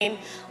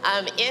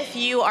If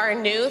you are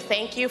new,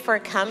 thank you for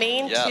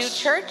coming to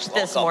church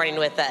this morning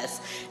with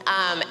us.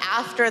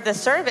 After the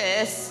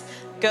service,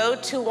 go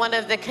to one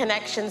of the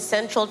Connection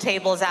Central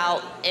tables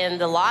out in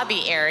the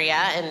lobby area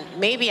and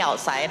maybe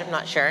outside, I'm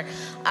not sure.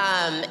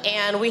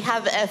 And we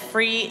have a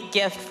free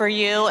gift for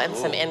you and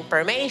some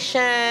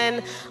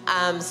information.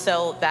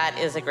 So that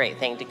is a great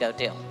thing to go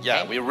do.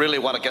 Yeah, we really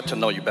want to get to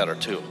know you better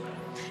too.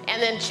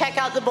 And then check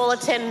out the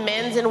bulletin.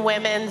 Men's and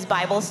women's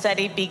Bible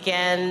study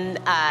begin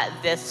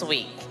this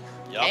week.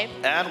 Yep. Okay?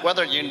 And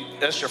whether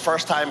it's your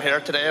first time here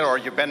today or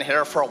you've been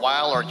here for a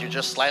while or you're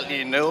just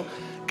slightly new,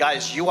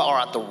 guys, you are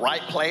at the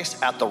right place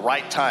at the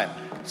right time.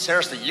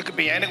 Seriously, you could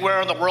be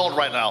anywhere in the world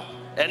right now,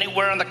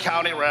 anywhere in the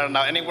county right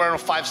now, anywhere in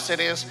 5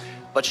 cities,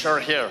 but you're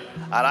here.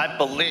 And I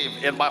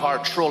believe in my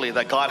heart truly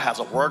that God has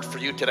a word for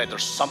you today.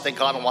 There's something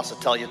God wants to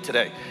tell you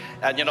today.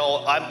 And you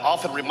know, I'm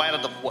often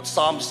reminded of what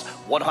Psalms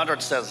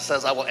 100 says. It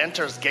says, I will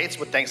enter his gates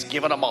with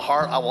thanksgiving in my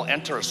heart. I will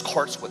enter his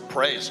courts with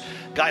praise.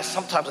 Guys,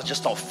 sometimes I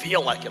just don't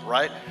feel like it,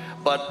 right?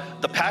 But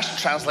the Passion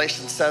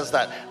Translation says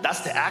that that's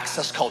the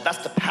access code.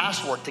 That's the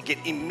password to get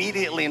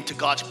immediately into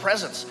God's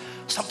presence.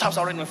 Sometimes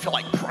I don't even feel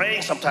like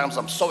praying. Sometimes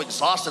I'm so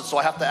exhausted. So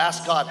I have to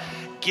ask God,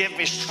 give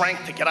me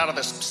strength to get out of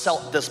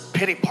this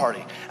pity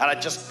party. And I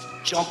just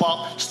jump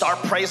up, start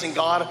praising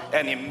God,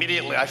 and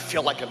immediately I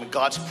feel like I'm in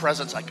God's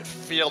presence. I could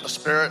feel the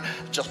Spirit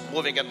just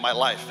moving in my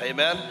life.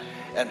 Amen?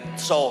 And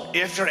so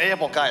if you're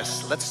able,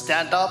 guys, let's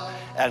stand up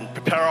and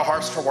prepare our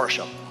hearts for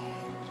worship.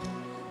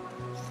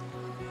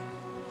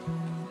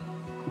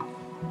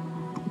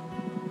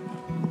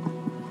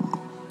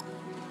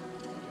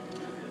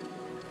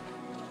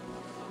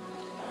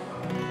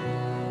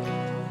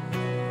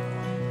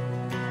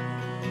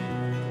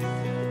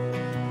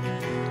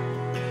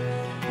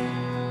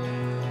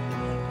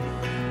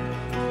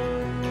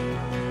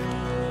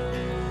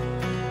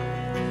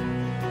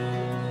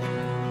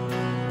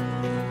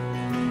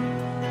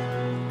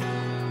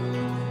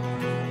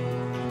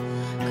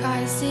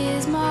 Christ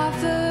is my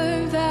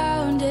firm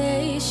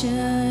foundation,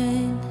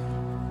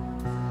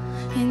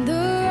 and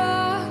the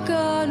rock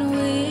on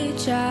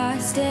which I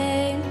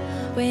stand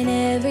when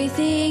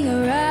everything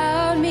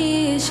around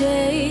me is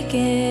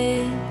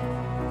shaking.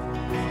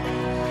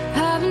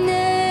 I've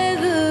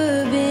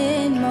never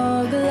been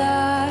more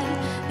glad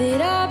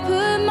that I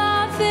put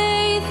my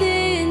faith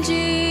in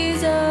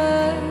Jesus,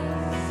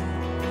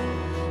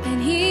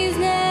 and he's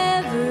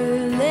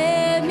never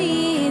let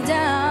me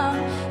down.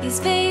 He's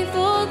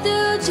faithful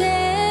through generation.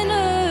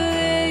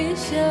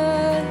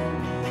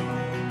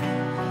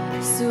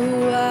 So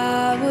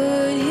why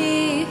would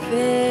he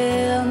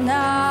fail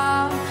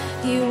now?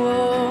 He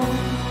won't.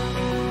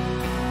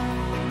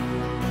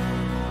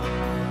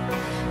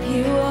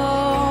 He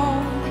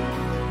won't.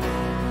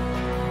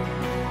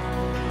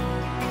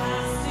 I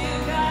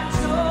still got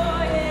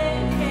joy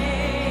in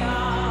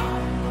chaos.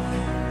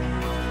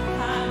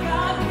 I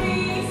got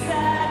peace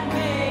that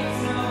makes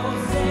no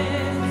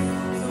sense.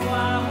 So I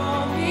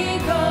won't be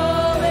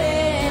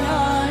going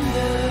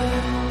under.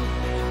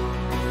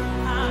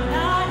 I'm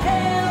not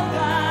held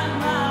by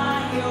my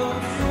yoke.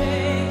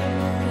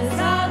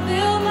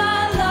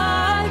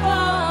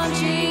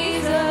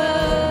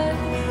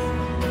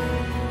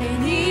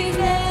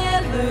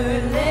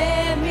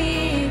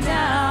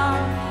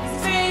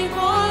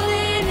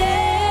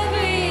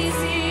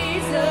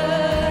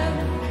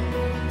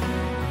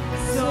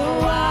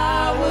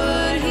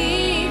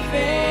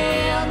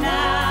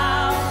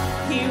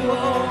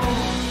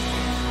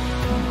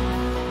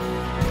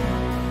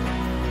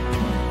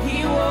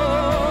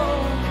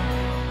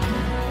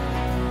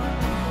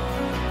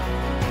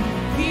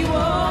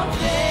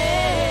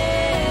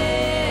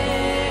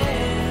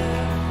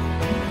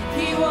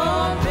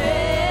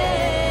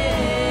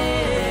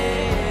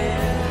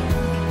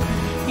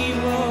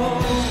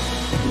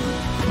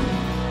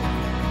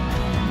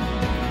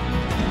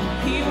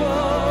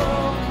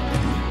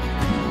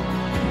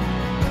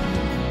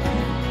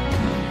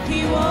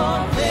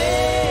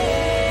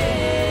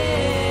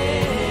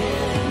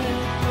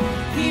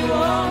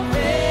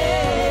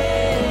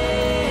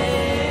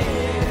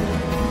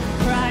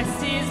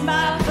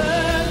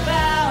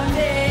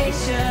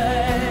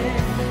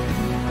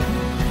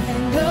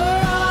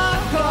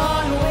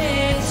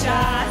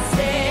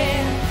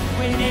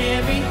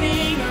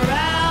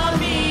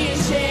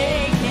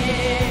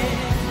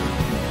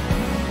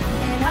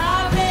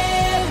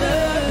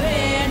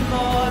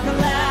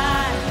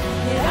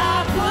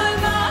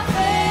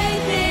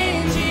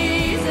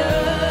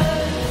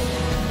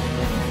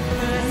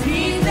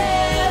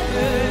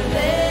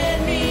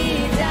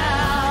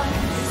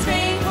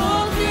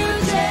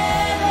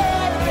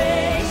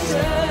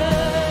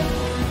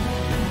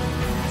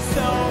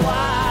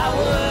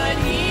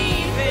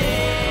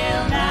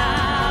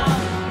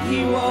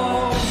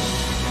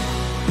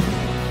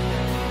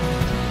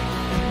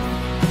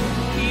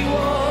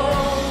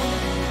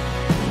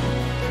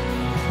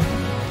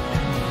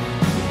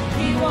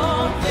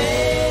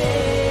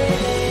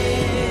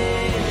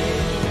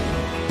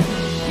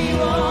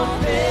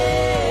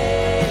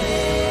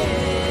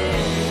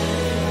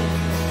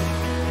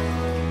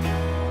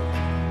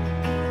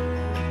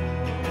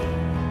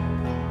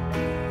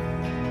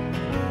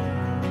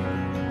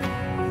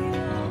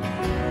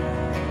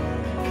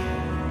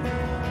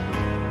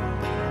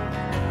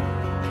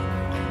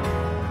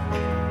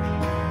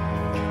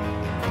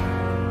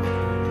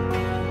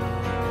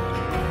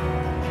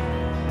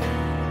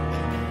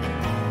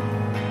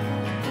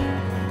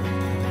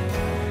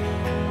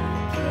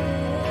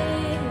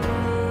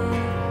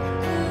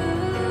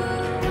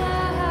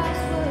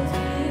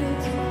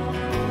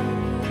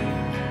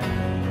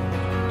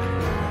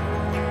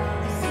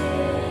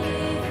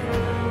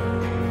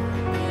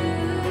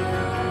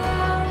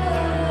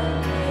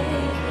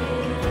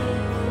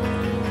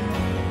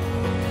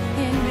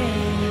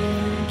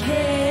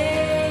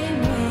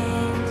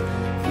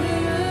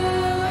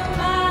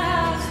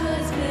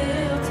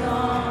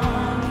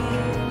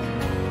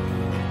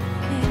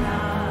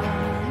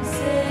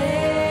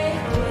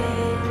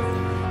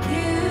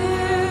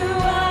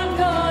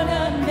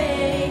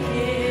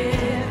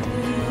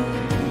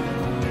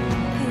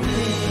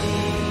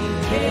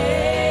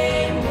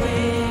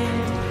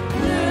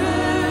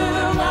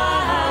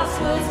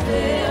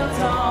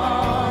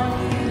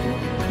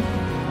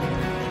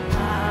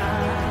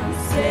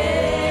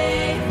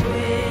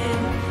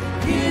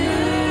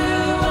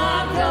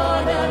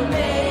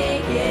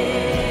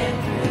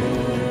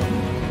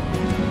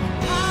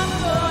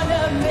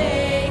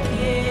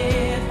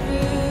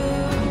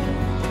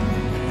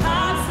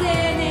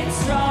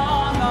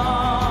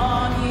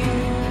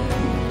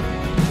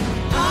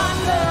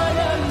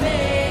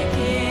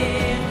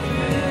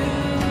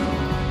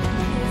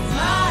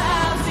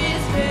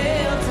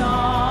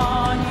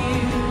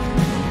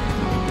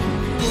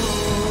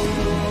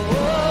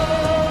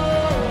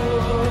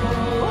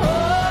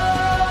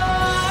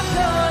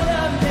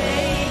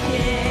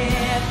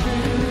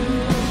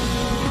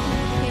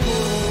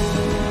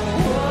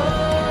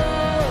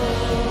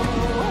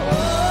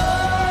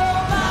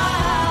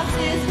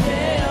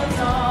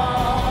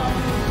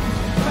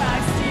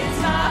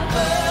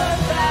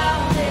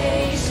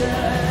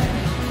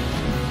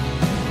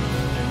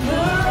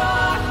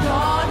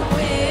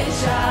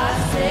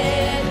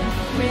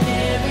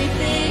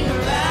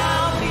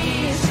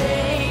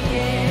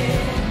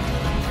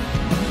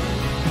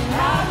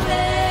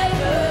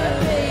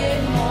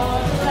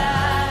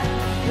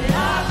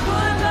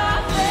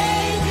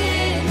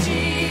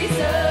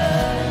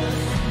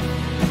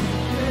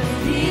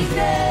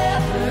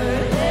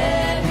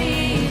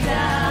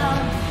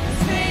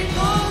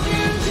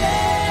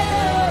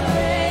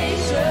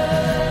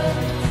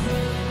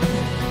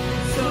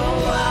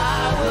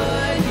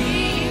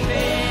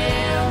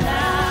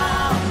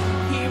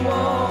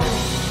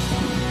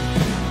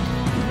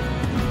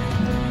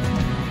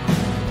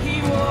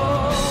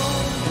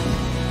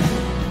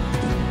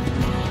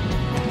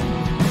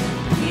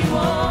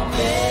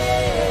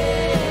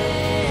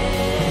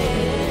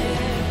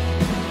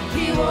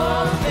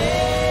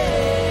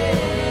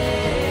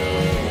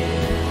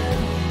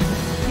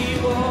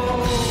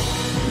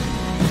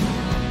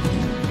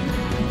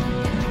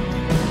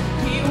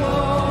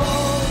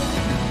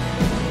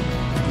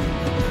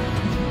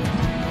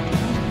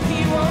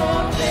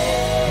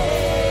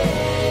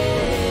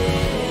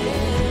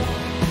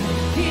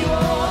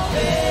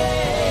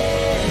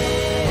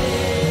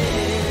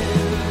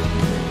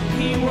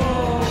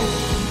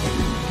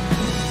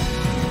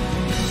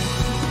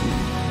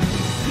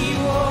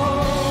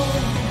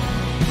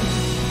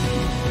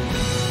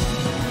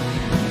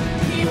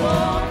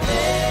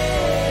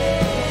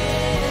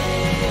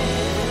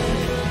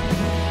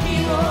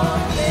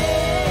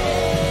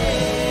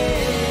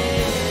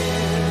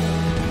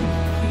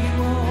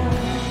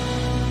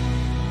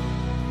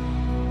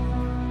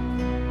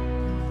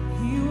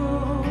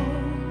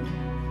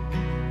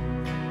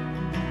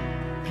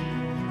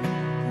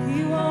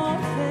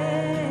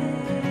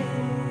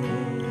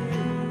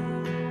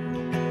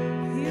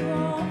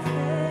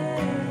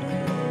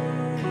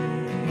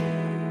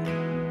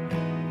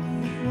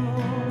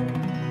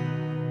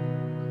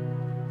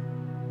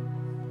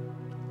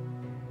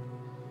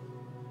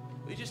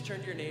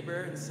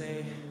 neighbor and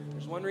say,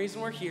 there's one reason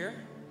we're here.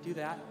 Do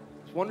that.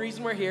 There's one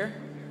reason we're here.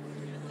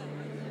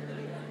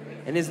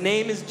 And his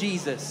name is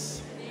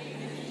Jesus.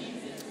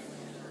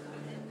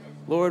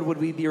 Lord, would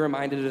we be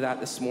reminded of that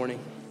this morning?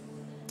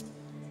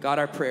 God,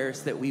 our prayer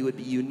is that we would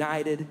be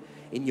united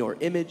in your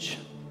image,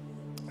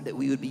 that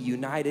we would be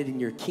united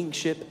in your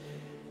kingship,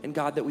 and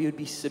God, that we would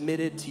be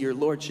submitted to your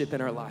lordship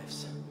in our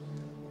lives.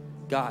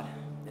 God,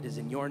 it is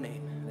in your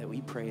name that we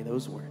pray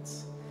those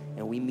words,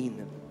 and we mean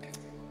them.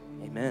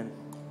 Amen.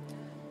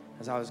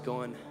 As I was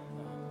going,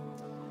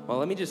 well,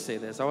 let me just say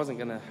this. I wasn't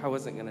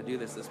gonna do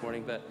this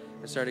morning, but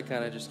I started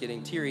kind of just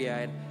getting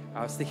teary-eyed.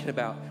 I was thinking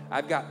about,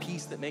 I've got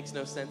peace that makes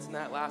no sense in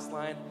that last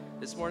line.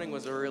 This morning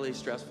was a really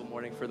stressful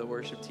morning for the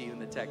worship team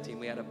and the tech team.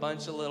 We had a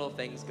bunch of little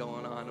things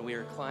going on, and we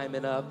were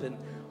climbing up and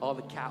all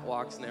the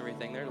catwalks and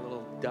everything. They're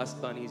little dust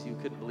bunnies you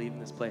couldn't believe in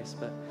this place,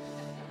 but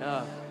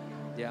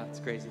yeah, it's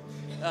crazy.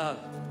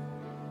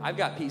 I've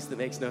got peace that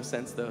makes no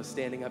sense, though,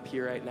 standing up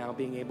here right now,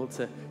 being able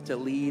to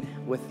lead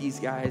with these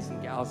guys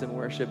and gals in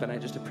worship, and I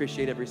just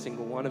appreciate every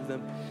single one of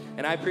them.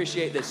 And I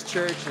appreciate this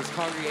church, this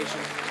congregation.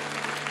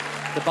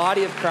 The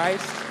body of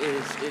Christ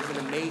is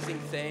an amazing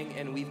thing,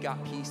 and we've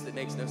got peace that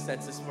makes no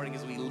sense this morning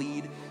as we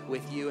lead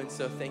with you, and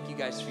so thank you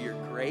guys for your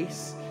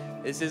grace.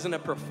 This isn't a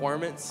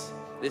performance.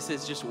 This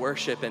is just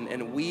worship,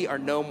 and we are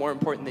no more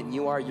important than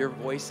you are. Your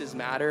voices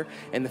matter,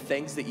 and the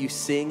things that you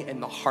sing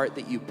and the heart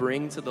that you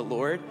bring to the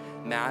Lord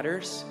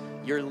matters.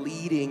 You're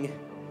leading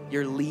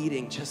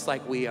just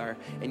like we are,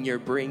 and you're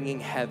bringing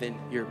heaven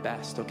your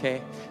best,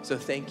 okay? So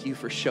thank you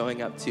for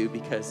showing up too,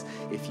 because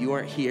if you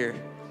weren't here,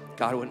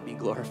 God wouldn't be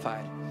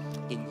glorified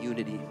in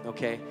unity,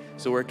 okay?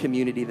 So we're a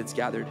community that's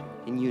gathered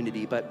in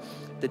unity, but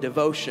the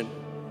devotion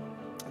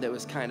that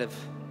was kind of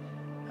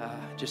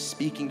just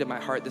speaking to my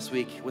heart this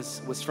week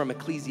was from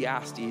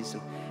Ecclesiastes.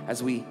 And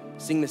as we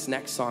sing this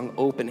next song,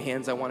 Open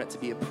Hands, I want it to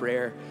be a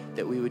prayer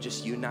that we would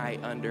just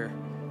unite under,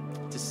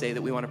 to say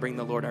that we want to bring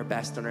the Lord our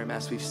best and our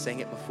mess. We've sang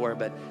it before,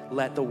 but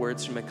let the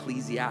words from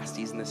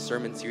Ecclesiastes in this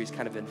sermon series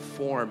kind of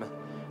inform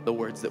the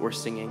words that we're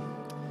singing.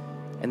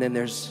 And then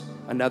there's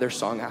another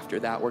song after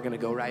that we're going to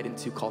go right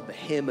into called the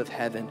Hymn of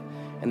Heaven.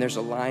 And there's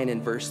a line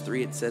in verse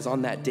 3. It says,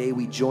 on that day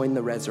we join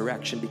the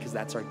resurrection, because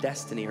that's our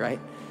destiny, right?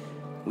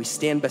 We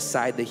stand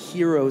beside the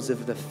heroes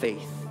of the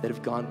faith that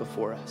have gone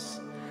before us.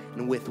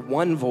 And with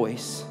one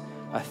voice,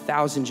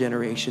 1,000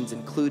 generations,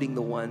 including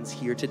the ones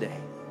here today,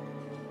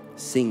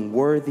 sing,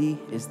 worthy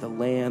is the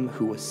Lamb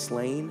who was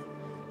slain,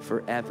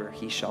 forever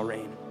he shall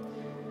reign.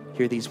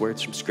 Hear these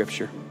words from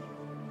Scripture.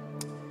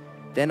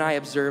 Then I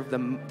observed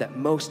that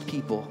most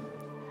people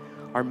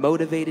are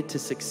motivated to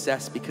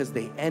success because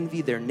they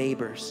envy their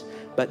neighbors,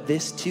 but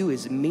this too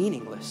is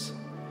meaningless.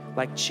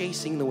 Like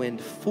chasing the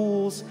wind,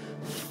 fools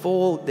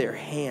fold their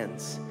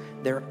hands,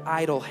 their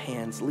idle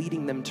hands,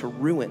 leading them to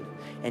ruin.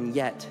 And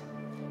yet,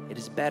 it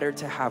is better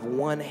to have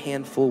one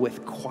handful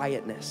with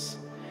quietness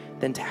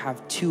than to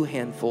have two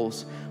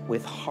handfuls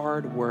with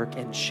hard work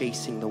and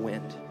chasing the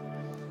wind.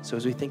 So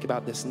as we think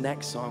about this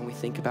next song, we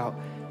think about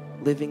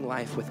living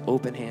life with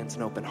open hands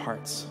and open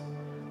hearts.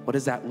 What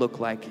does that look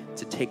like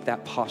to take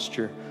that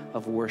posture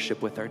of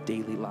worship with our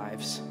daily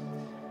lives?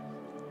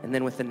 And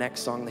then with the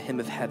next song, the Hymn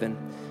of Heaven,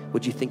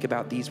 would you think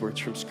about these words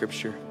from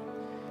Scripture?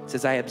 It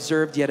says, I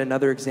observed yet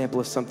another example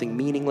of something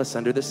meaningless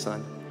under the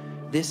sun.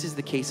 This is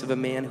the case of a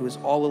man who is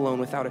all alone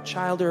without a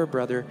child or a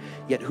brother,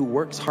 yet who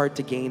works hard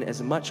to gain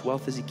as much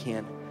wealth as he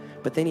can.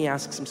 But then he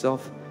asks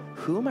himself,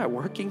 who am I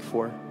working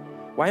for?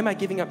 Why am I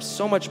giving up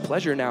so much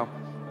pleasure now?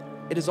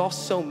 It is all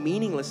so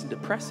meaningless and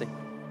depressing.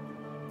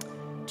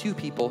 Two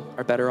people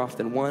are better off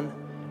than one,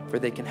 for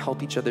they can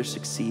help each other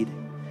succeed.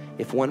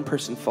 If one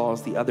person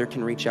falls, the other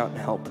can reach out and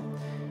help.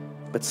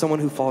 But someone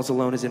who falls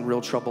alone is in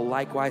real trouble.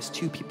 Likewise,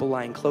 two people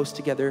lying close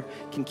together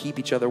can keep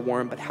each other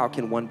warm, but how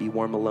can one be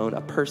warm alone?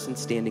 A person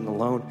standing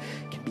alone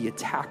can be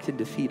attacked and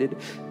defeated,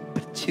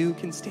 but two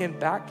can stand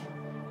back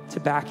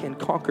to back and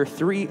conquer.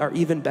 Three are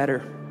even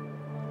better,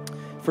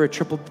 for a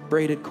triple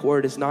braided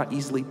cord is not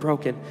easily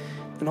broken.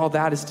 And all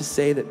that is to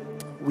say that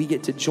we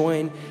get to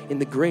join in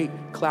the great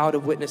cloud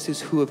of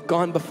witnesses who have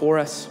gone before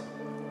us,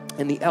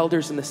 and the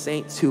elders and the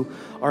saints who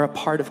are a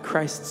part of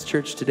Christ's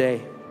church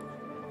today.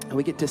 And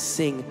we get to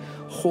sing,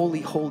 holy,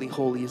 holy,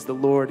 holy is the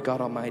Lord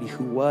God Almighty,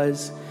 who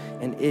was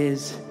and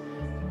is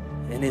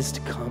to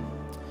come.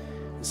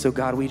 And so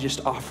God, we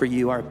just offer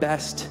you our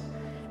best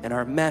and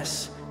our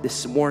mess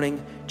this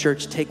morning.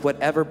 Church, take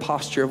whatever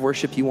posture of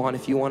worship you want.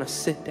 If you want to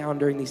sit down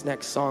during these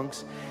next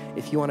songs,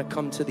 if you want to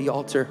come to the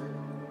altar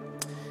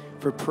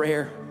for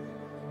prayer,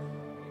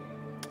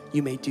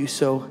 you may do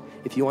so.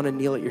 If you want to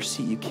kneel at your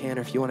seat, you can.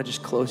 Or if you want to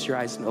just close your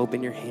eyes and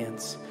open your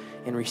hands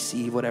and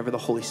receive whatever the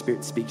Holy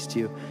Spirit speaks to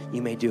you,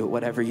 you may do it.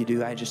 Whatever you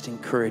do, I just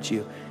encourage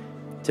you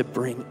to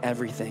bring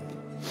everything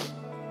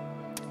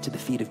to the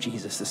feet of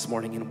Jesus this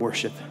morning in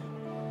worship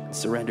and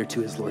surrender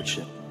to his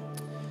lordship.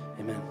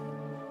 Amen.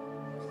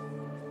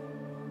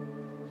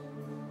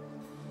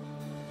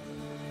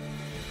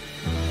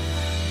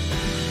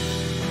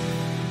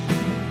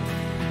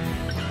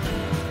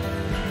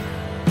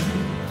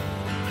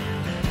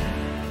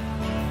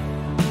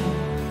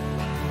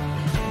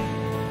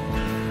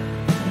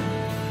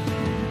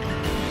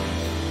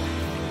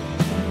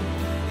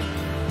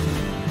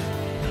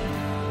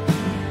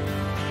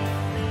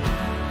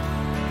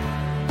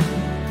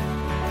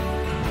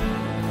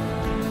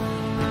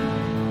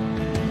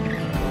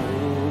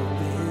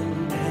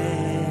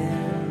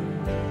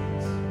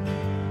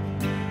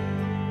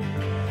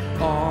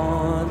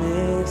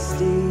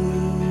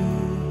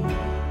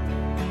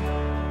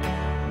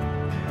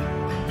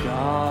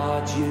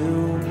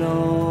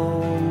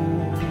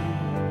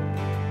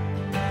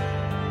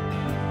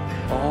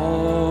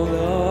 all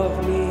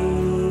of me.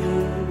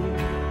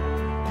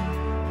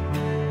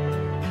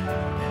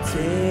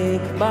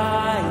 Take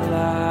my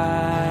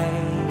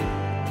life,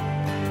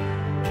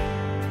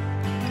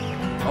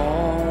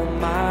 all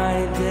my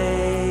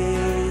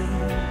days.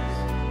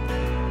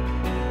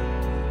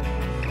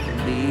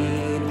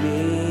 Lead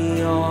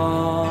me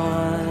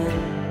on.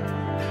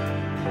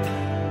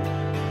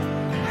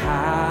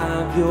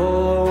 Have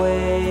your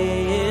way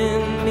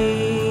in me.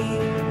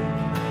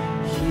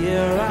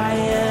 Here I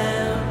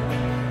am,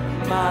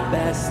 my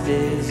best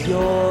is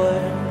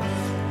yours.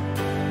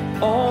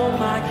 All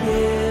my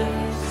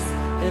gifts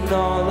and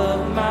all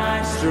of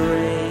my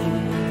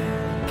strength.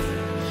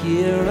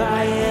 Here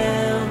I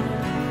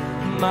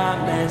am, my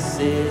mess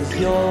is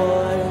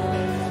yours.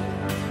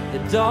 The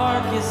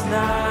darkest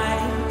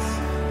nights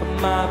of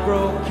my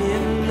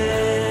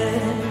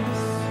brokenness.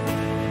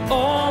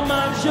 All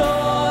my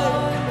joy,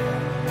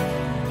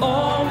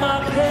 all my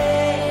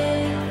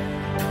pain,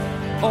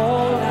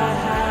 all I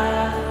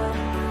have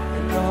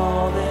and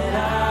all that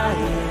I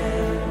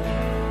am.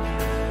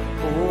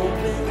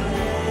 Open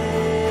hand,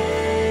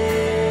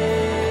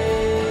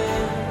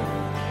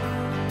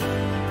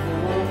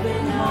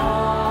 open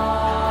heart.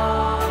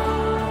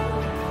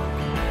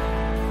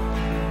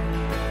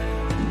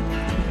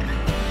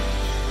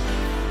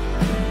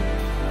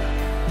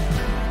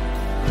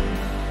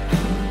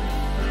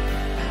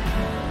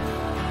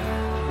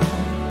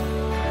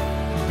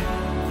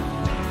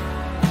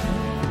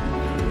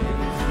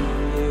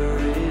 Fear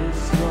is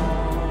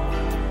strong,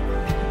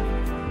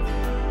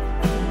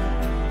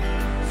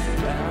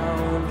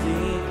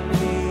 surrounding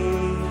me.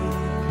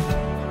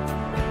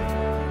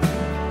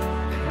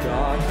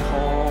 God,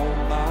 calm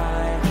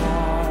my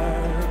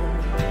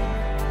heart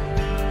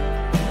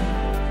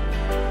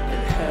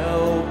and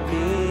help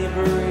me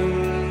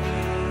breathe.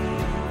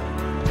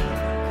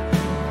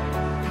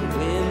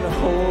 When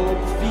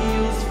hope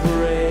feels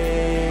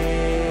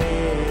frail,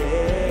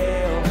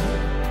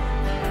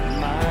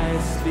 my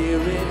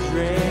spirit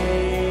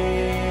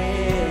drained.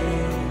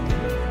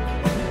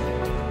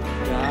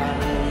 God,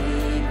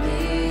 lead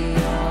me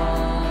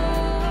on,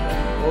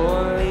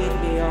 oh, lead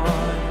me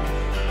on.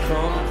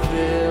 Come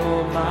fill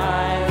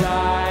my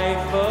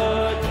life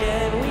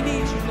again. We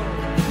need you, Lord.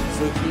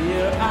 So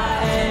here I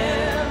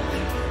am,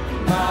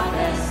 my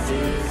best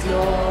is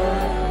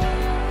yours.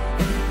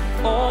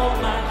 All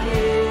my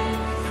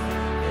gifts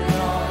and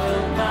all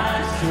of my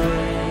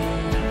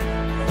strength.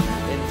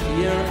 And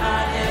here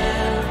I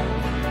am,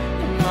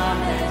 my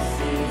best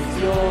is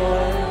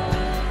yours.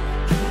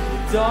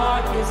 The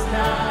darkest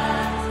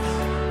nights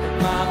of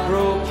my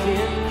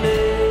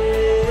brokenness.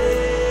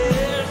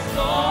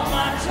 All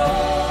my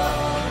joy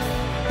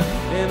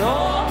and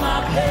all my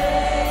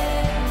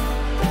pain,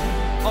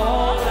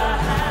 all I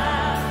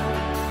have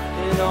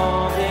and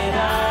all that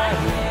I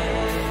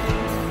am.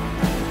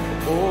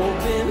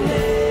 Open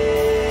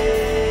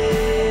head,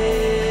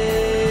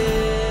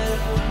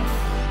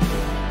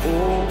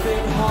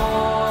 open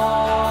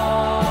heart,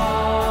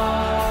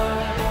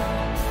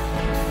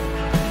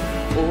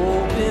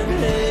 open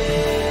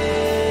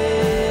head,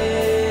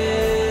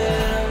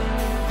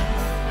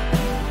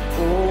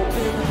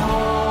 open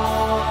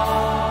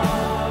heart.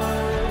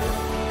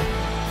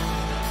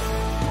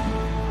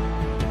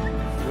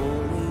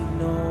 Fully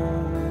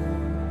known,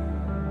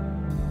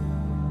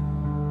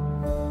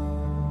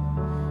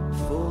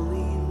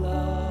 fully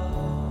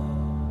loved,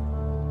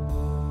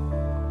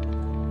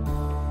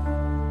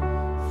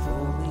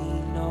 fully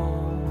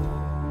known,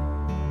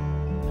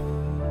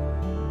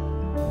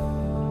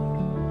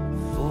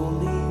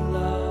 fully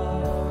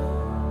loved.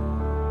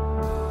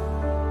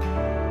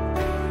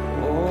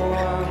 Oh,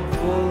 I'm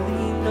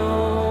fully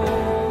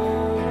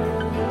known,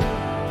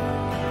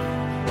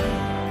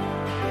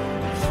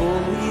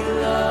 fully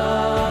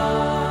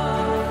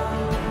loved.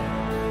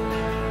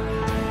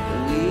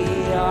 We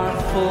are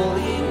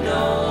fully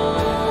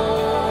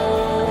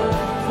known,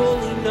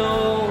 fully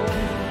known,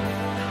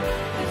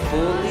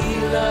 fully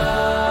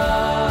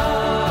loved.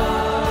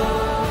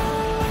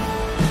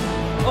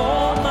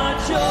 All my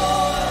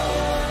joy,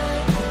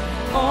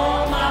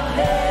 all my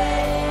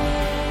pain,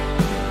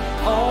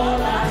 all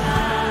I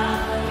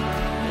have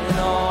and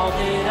all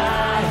that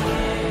I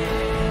am.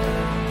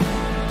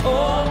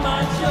 All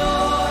my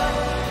joy,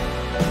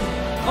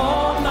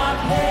 all my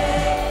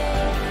pain,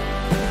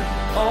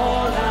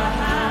 all I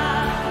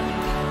have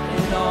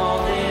and all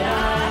that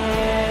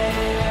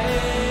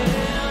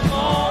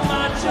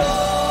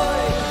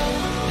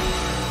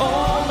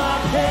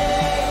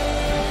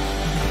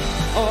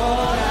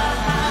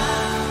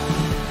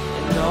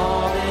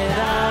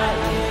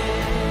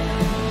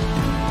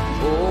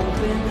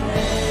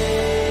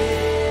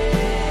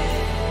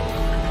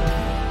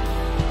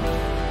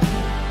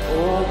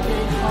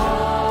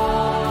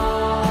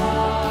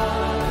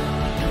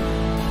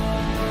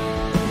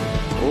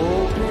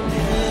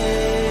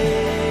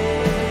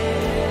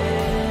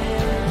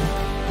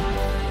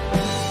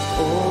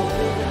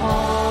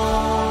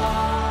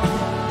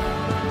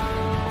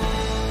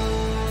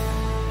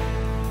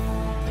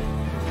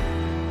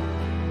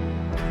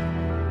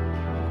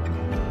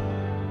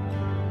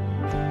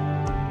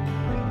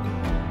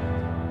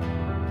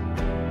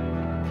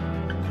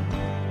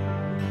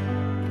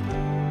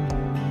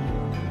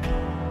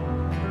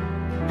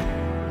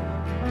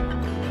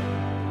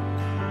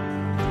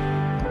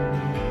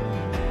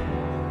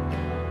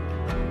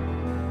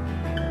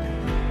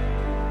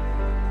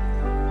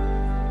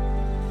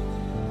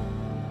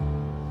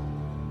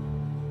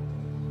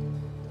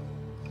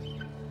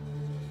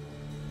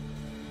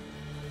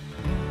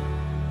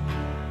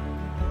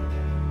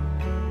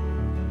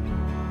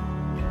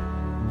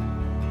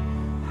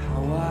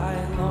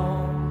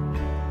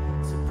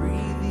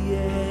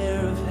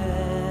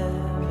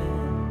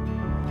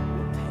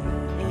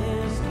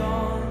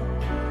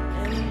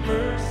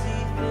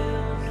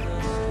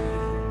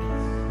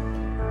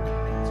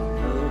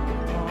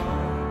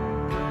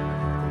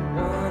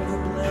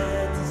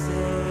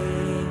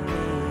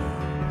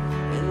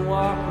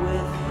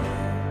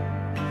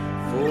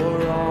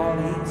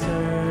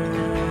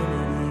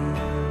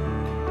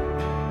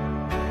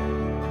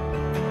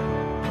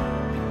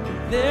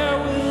There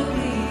will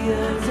be a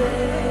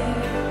day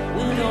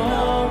when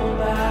all will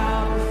bow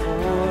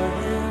before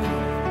him.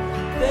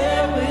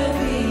 There will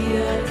be a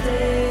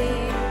day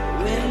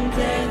when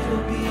death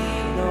will be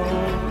no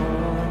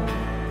more.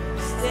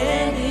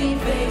 Standing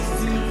face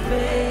to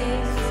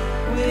face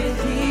with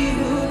he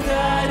who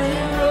died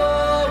and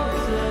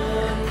rose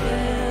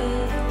again.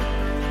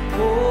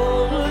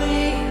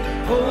 Holy,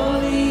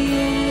 holy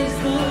is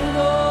the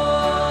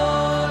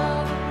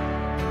Lord.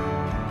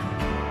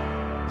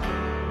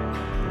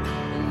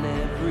 And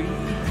every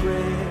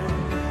prayer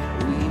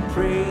we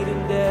prayed in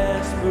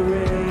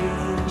desperation,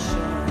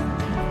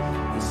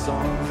 the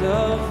songs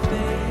of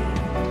faith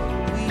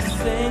we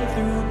sang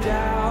through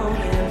doubt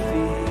and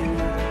fear.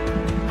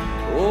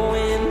 Oh,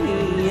 in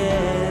the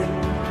end,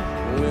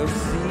 we'll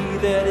see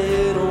that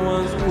it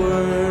was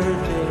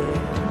worth it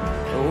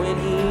when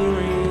he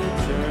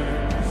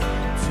returns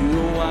to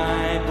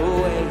wipe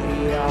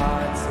away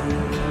our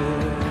tears.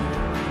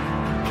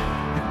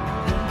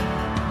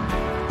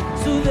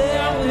 So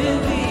there will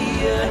be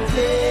a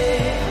day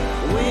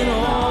when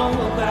all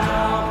will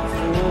bow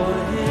before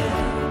him.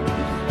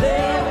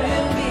 There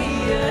will be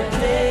a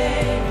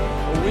day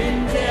when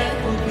death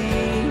will be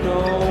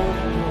no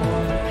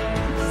more.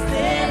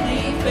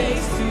 Standing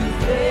face to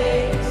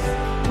face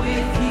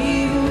with he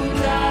who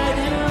died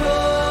and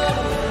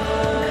rose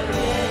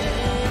again.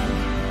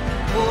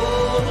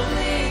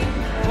 Holy,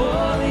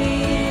 holy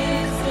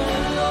is the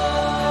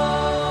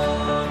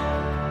Lord.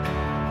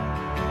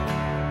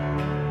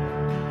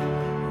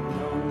 And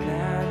on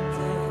that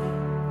day,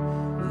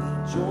 we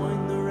join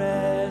the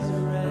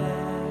resurrection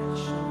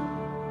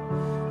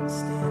and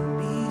stand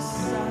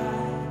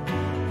beside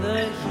the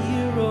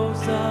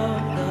heroes of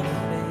the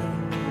faith.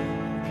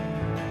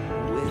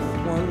 With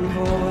one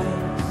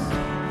voice,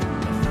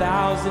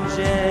 1,000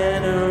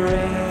 generations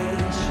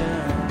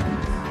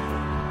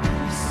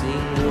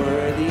sing,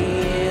 worthy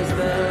is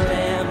the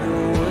Lamb who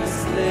was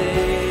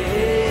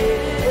slain.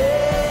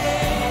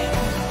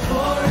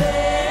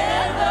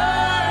 Forever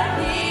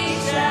he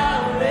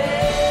shall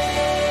reign.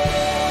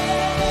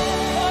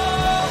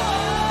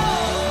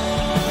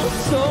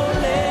 So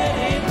let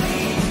it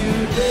be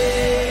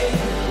today.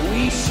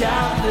 We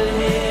shout the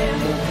hymn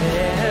of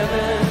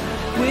heaven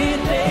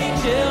with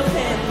angels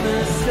and the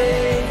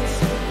saints.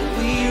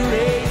 We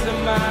raise a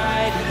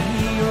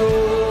mighty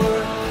roar.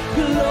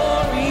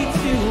 Glory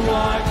to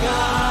our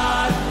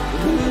God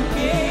who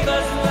gave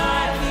us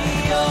life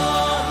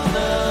beyond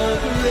the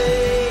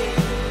grave.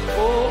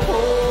 Oh,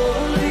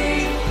 holy,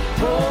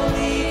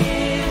 holy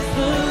is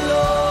the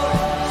Lord.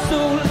 So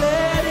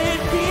let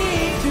it be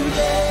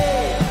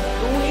today.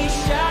 We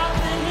shout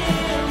the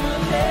hymn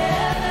of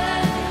heaven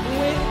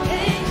with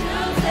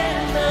angels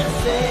and the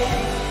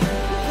saints.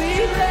 We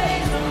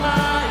raise a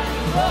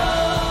mighty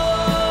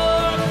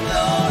roar.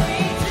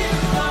 Glory to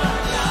our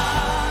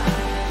God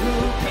who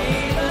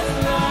gave us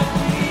life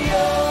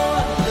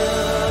beyond the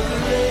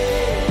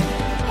grave.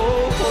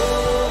 Oh,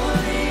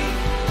 holy,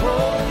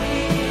 holy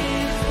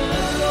is the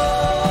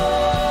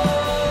Lord.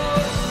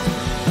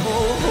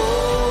 Oh,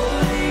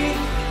 holy,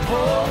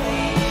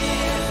 holy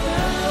is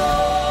the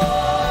Lord.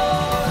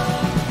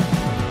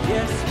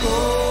 Yes,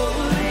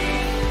 holy,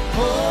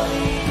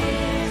 holy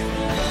is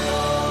the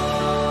Lord.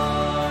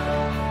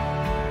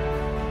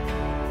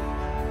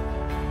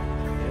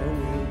 There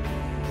will be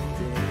a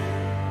day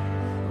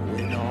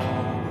when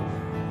all,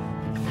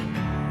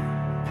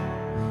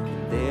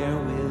 there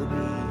will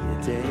be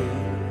a day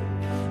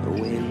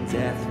when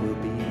death will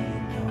be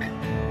no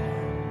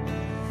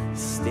more.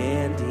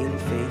 Standing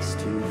face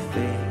to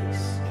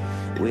face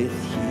with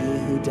he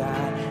who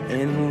died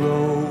and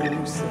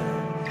rose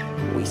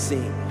up, we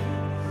sing,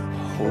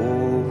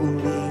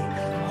 holy,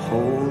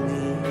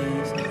 holy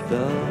is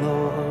the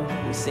Lord.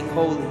 We sing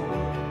holy,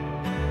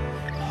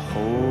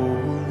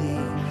 holy,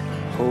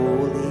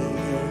 holy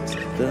is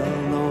the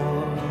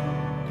Lord.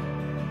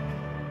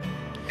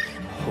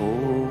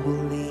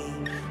 Holy,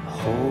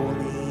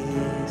 holy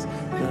is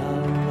the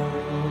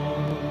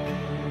Lord.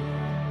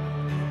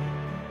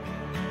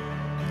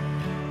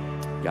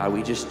 God,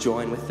 we just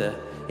join with the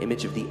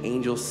image of the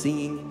angels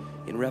singing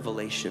in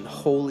Revelation,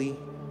 holy,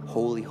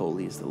 holy,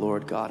 holy is the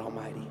Lord God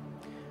Almighty,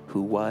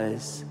 who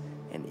was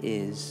and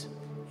is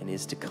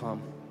to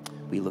come.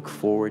 We look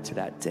forward to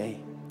that day.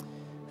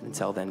 And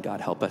until then,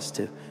 God, help us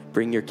to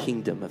bring your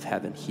kingdom of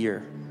heaven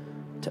here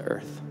to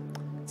earth.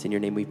 It's in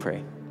your name we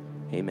pray.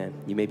 Amen.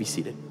 You may be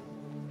seated.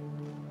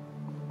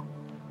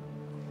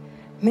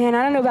 Man,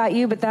 I don't know about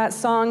you, but that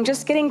song,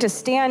 just getting to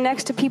stand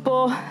next to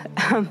people,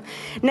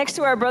 next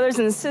to our brothers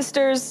and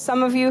sisters,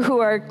 some of you who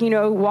are,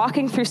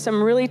 walking through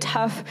some really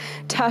tough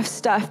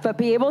stuff, but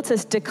be able to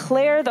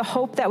declare the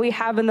hope that we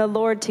have in the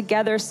Lord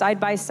together side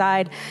by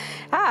side.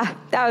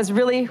 That was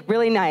really,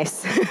 really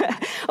nice.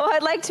 Well,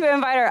 I'd like to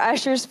invite our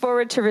ushers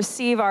forward to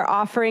receive our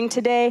offering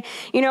today.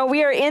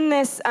 We are in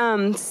this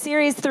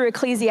series through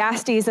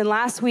Ecclesiastes, and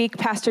last week,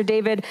 Pastor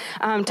David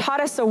taught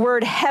us the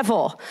word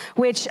hevel,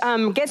 which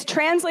gets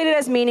translated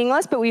as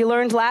meaningless, but we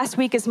learned last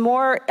week is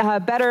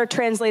better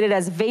translated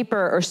as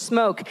vapor or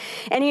smoke.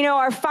 And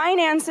our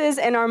finances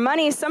and our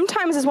money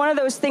sometimes is one of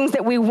those things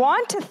that we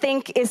want to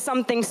think is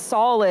something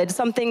solid,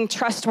 something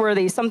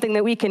trustworthy, something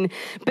that we can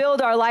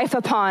build our life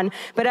upon.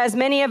 But as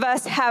many of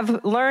us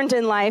have learned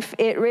in life,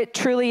 it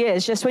truly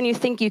is. Just when you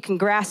think you can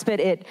grasp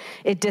it,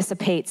 it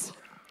dissipates.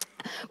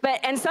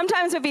 And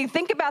sometimes if you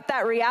think about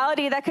that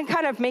reality, that can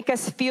kind of make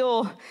us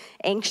feel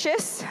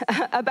anxious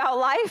about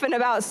life and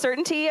about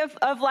certainty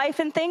of life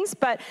and things.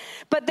 But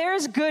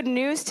there's good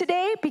news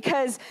today,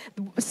 because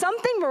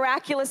something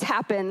miraculous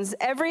happens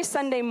every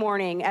Sunday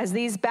morning as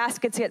these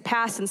baskets get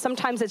passed, and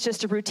sometimes it's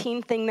just a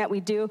routine thing that we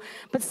do,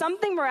 but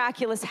something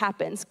miraculous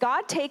happens.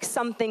 God takes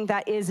something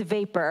that is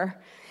vapor,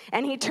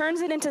 and he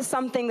turns it into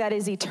something that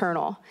is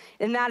eternal,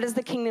 and that is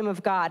the kingdom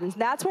of God. And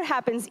that's what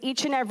happens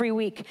each and every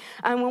week.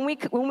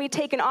 When we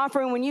take an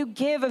offering, when you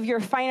give of your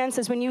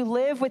finances, when you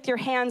live with your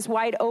hands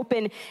wide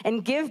open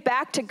and give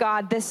back to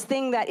God this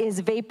thing that is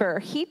vapor,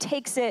 he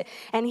takes it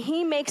and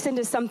he makes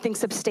into something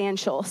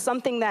substantial,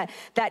 something that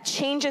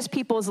changes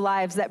people's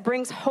lives, that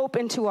brings hope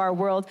into our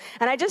world.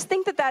 And I just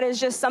think that is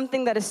just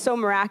something that is so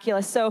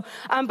miraculous. So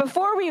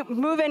before we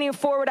move any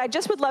forward, I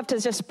just would love to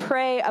just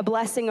pray a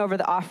blessing over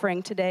the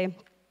offering today.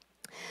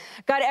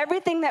 God,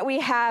 everything that we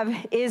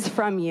have is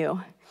from you.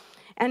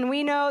 And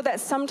we know that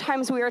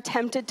sometimes we are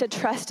tempted to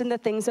trust in the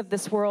things of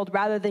this world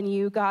rather than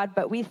you, God,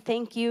 but we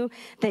thank you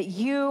that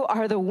you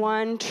are the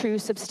one true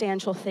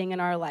substantial thing in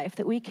our life,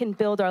 that we can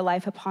build our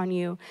life upon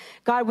you.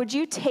 God, would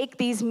you take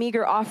these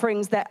meager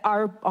offerings that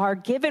are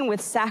given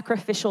with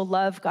sacrificial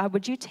love, God,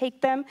 would you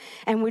take them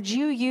and would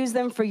you use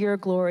them for your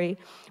glory?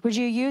 Would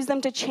you use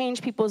them to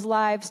change people's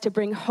lives, to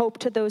bring hope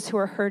to those who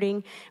are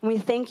hurting? And we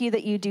thank you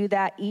that you do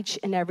that each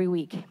and every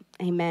week.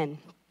 Amen.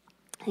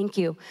 Thank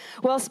you.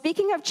 Well,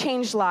 speaking of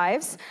changed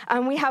lives,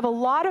 we have a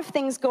lot of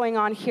things going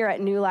on here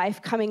at New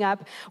Life coming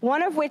up,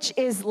 one of which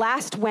is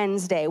last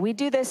Wednesday. We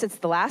do this, it's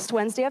the last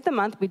Wednesday of the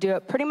month. We do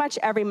it pretty much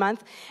every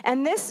month.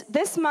 And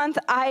this month,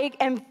 I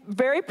am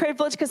very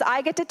privileged because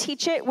I get to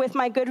teach it with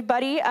my good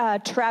buddy,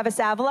 Travis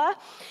Avila.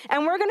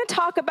 And we're going to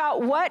talk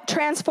about what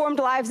transformed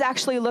lives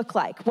actually look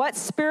like, what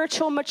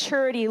spiritual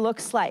maturity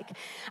looks like.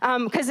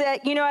 Because,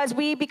 as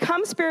we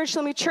become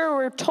spiritually mature,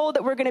 we're told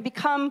that we're going to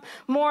become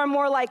more and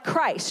more like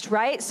Christ,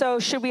 right? So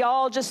should we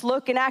all just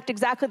look and act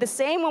exactly the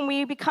same when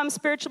we become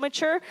spiritually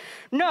mature?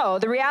 No,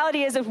 the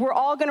reality is that we're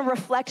all going to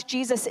reflect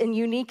Jesus in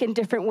unique and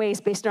different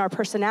ways based on our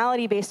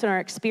personality, based on our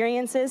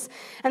experiences.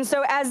 And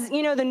so as,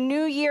 the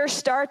new year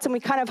starts and we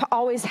kind of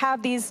always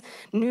have these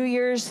New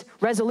Year's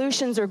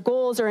resolutions or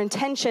goals or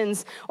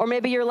intentions, or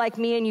maybe you're like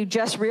me and you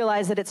just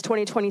realize that it's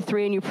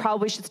 2023 and you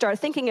probably should start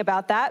thinking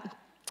about that.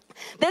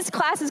 This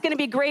class is going to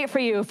be great for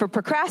you, for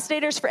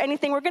procrastinators, for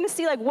anything. We're going to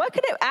see what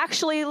could it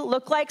actually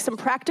look like, some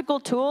practical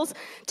tools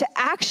to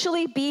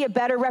actually be a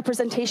better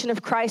representation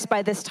of Christ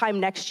by this time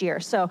next year.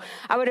 So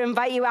I would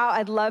invite you out.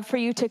 I'd love for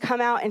you to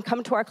come out and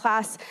come to our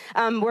class.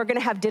 We're going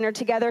to have dinner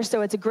together,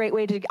 so it's a great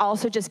way to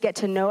also just get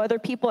to know other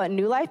people at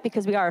New Life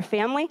because we are a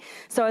family.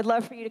 So I'd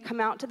love for you to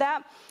come out to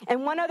that.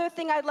 And one other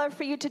thing I'd love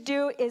for you to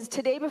do is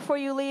today before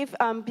you leave,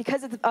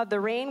 because of the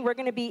rain, we're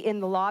going to be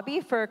in the lobby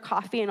for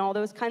coffee and all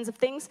those kinds of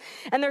things.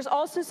 And there's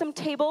also some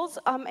tables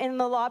in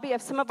the lobby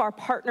of some of our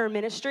partner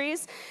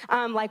ministries,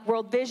 like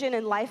World Vision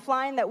and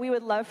Lifeline, that we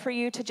would love for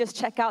you to just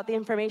check out the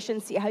information,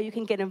 see how you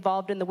can get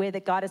involved in the way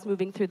that God is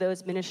moving through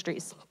those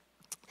ministries.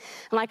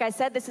 And like I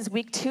said, this is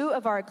week 2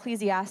 of our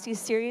Ecclesiastes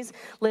series,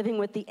 Living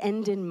with the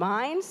End in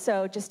Mind.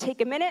 So just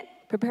take a minute,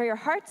 prepare your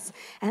hearts,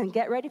 and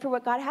get ready for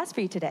what God has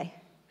for you today.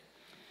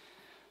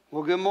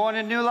 Well, good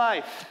morning, New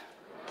Life.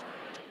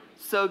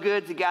 So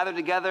good to gather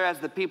together as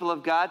the people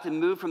of God, to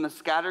move from the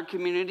scattered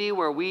community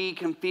where we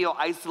can feel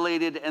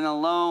isolated and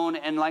alone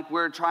and like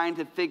we're trying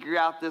to figure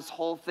out this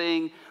whole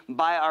thing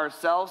by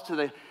ourselves, to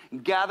the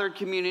gathered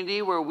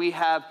community where we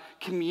have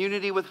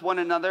community with one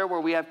another,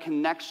 where we have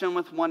connection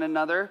with one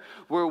another,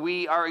 where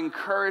we are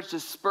encouraged to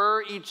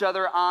spur each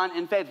other on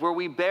in faith, where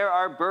we bear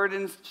our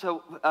burdens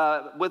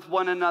with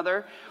one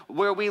another,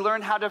 where we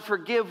learn how to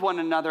forgive one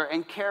another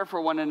and care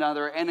for one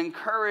another and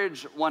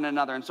encourage one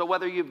another. And so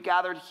whether you've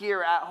gathered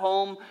here at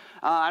home,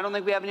 I don't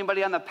think we have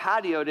anybody on the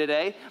patio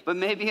today, but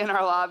maybe in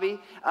our lobby,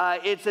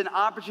 it's an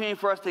opportunity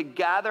for us to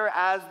gather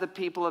as the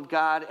people of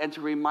God and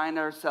to remind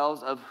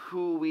ourselves of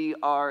who we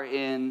are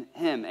in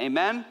Him.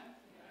 Amen?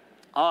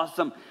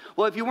 Awesome.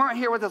 Well, if you weren't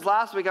here with us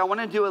last week, I want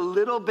to do a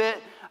little bit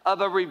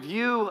of a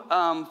review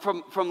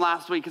from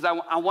last week, because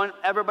I want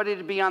everybody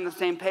to be on the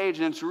same page.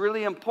 And it's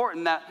really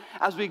important that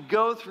as we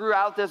go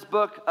throughout this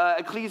book,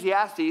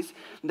 Ecclesiastes,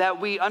 that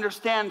we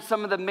understand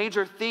some of the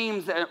major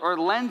themes or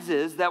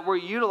lenses that we're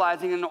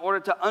utilizing in order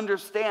to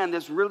understand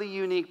this really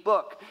unique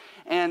book.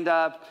 And,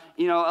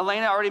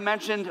 Elena already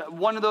mentioned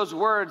one of those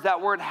words, that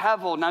word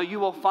hevel. Now, you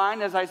will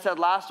find, as I said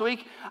last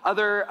week,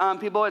 other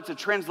people, it's a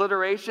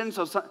transliteration.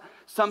 So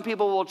Some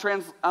people will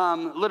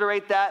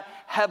transliterate that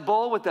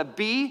Hebul with a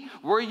B.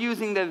 We're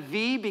using the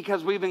V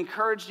because we've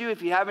encouraged you.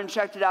 If you haven't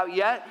checked it out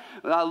yet,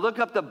 look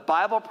up the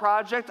Bible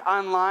Project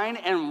online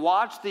and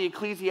watch the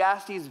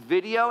Ecclesiastes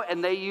video,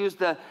 and they use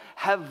the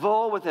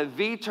Hebul with a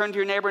V. Turn to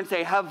your neighbor and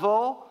say,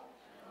 Hebul.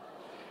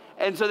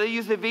 And so they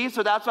use the V,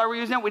 so that's why we're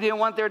using it. We didn't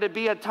want there to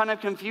be a ton of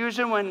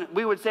confusion when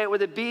we would say it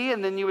with a B,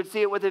 and then you would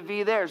see it with a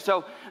V there.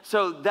 So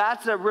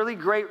that's a really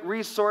great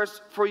resource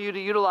for you to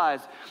utilize.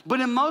 But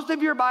in most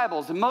of your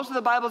Bibles, in most of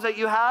the Bibles that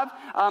you have,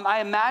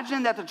 I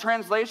imagine that the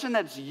translation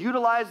that's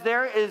utilized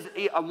there is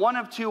one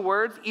of two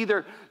words,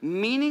 either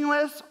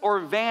meaningless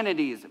or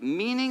vanities.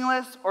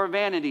 Meaningless or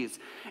vanities.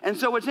 And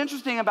so what's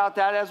interesting about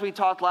that, as we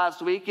talked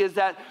last week, is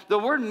that the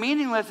word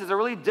meaningless is a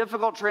really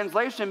difficult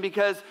translation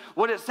because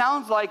what it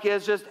sounds like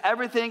is just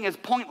everything is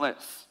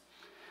pointless.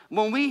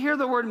 When we hear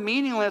the word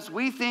meaningless,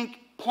 we think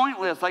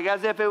pointless, like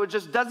as if it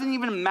just doesn't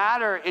even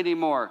matter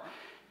anymore.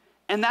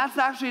 And that's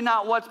actually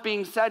not what's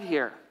being said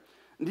here.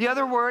 The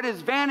other word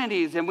is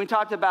vanities, and we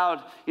talked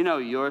about,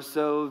 you're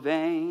so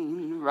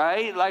vain,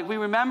 right? Like we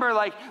remember,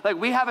 like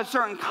we have a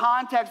certain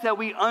context that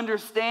we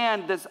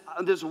understand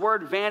this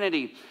word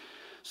vanity.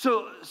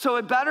 So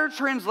a better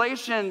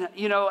translation,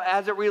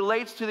 as it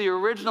relates to the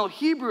original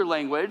Hebrew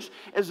language,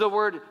 is the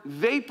word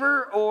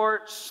vapor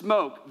or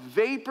smoke.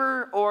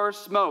 Vapor or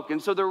smoke. And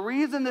so the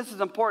reason this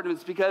is important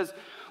is because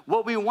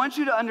what we want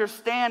you to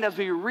understand as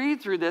we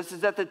read through this is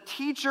that the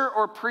teacher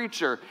or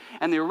preacher,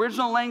 and the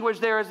original language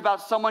there is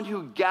about someone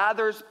who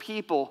gathers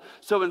people.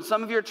 So in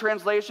some of your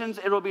translations,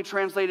 it will be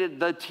translated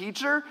the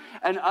teacher,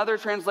 and other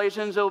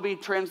translations, it will be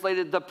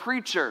translated the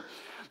preacher.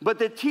 But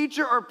the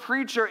teacher or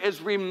preacher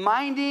is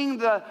reminding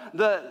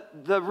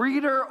the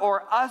reader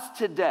or us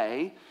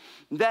today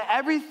that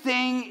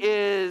everything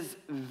is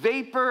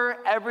vapor,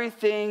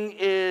 everything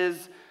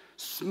is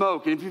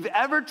smoke. And if you've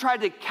ever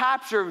tried to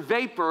capture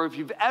vapor, or if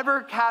you've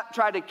ever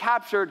tried to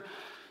capture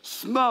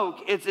smoke,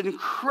 it's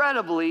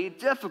incredibly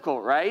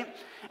difficult, right?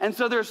 And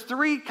so there's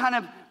three kind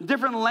of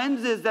different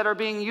lenses that are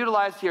being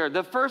utilized here.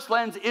 The first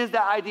lens is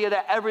the idea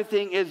that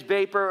everything is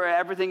vapor or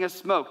everything is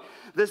smoke.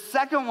 The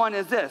second one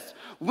is this: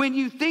 when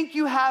you think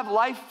you have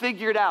life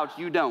figured out,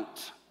 you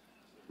don't,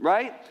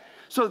 right?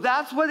 So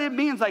that's what it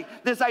means,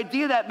 like this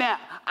idea that, man,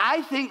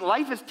 I think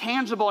life is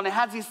tangible and it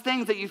has these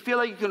things that you feel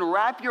like you can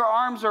wrap your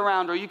arms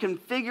around or you can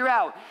figure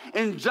out.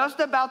 And just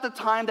about the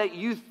time that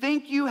you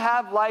think you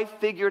have life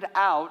figured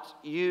out,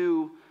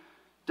 you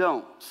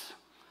don't.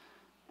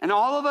 And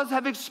all of us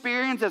have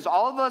experienced this.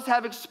 All of us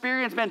have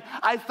experienced, man,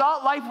 I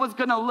thought life was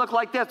going to look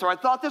like this, or I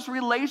thought this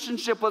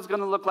relationship was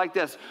going to look like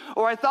this,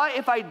 or I thought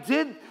if I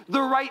did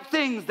the right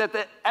things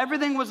that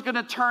everything was going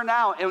to turn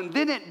out, and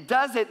then it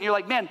doesn't, and you're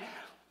like, man,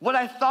 what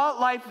I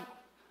thought life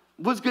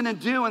was going to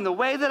do and the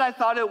way that I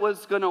thought it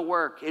was going to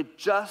work, it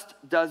just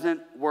doesn't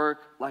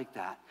work like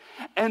that.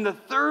 And the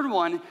third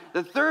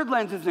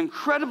lens is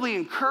incredibly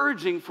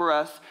encouraging for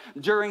us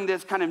during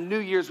this kind of New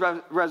Year's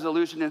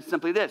resolution, and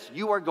simply this: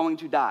 you are going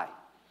to die.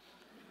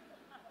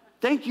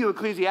 Thank you,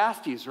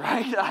 Ecclesiastes,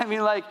 right? I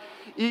mean, like,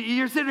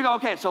 you're sitting there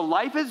going, okay, so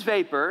life is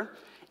vapor.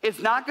 It's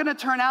not going to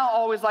turn out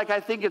always like I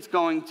think it's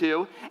going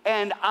to,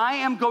 and I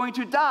am going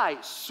to die.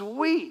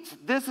 Sweet.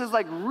 This is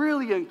like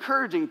really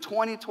encouraging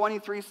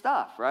 2023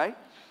 stuff, right?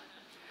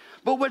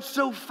 But what's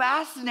so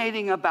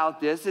fascinating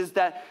about this is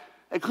that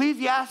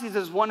Ecclesiastes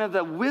is one of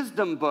the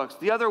wisdom books.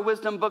 The other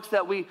wisdom books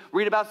that we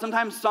read about,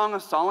 sometimes Song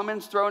of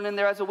Solomon's thrown in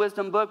there as a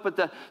wisdom book, but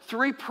the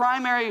three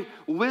primary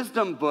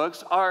wisdom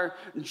books are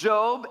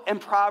Job and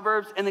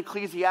Proverbs and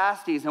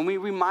Ecclesiastes. And we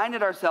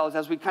reminded ourselves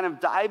as we kind of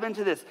dive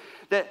into this,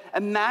 that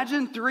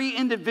imagine three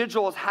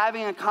individuals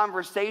having a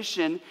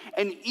conversation,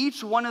 and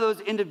each one of those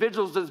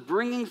individuals is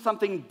bringing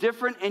something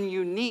different and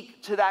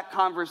unique to that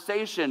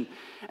conversation.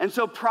 And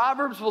so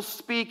Proverbs will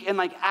speak in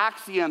like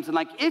axioms and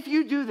like, if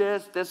you do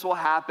this, this will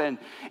happen.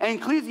 And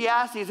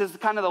Ecclesiastes is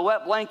kind of the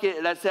wet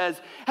blanket that says,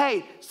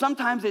 hey,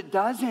 sometimes it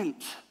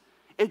doesn't.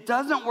 It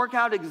doesn't work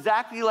out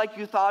exactly like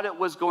you thought it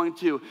was going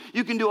to.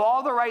 You can do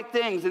all the right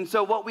things. And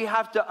so what we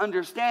have to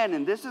understand,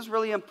 and this is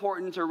really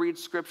important to read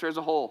Scripture as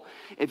a whole.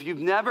 If you've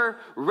never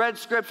read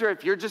Scripture,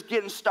 if you're just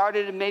getting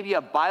started in maybe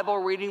a Bible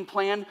reading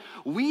plan,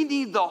 we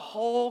need the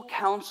whole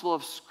counsel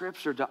of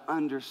Scripture to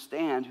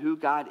understand who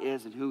God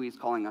is and who He's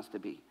calling us to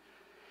be.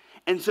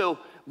 And so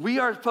we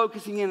are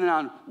focusing in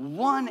on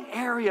one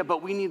area,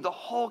 but we need the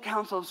whole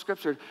counsel of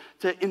Scripture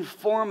to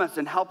inform us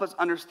and help us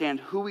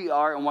understand who we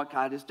are and what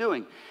God is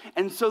doing.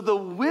 And so the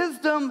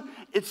wisdom,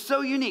 it's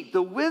so unique.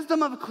 The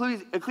wisdom of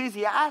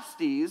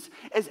Ecclesiastes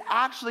is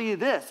actually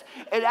this.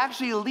 It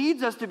actually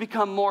leads us to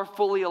become more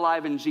fully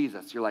alive in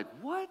Jesus. You're like,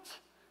 what?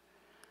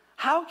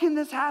 How can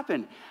this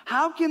happen?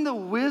 How can the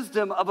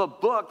wisdom of a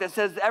book that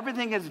says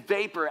everything is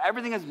vapor,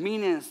 everything is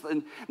meaningless,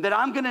 and that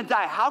I'm going to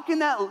die, how can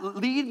that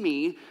lead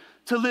me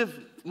to live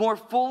more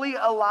fully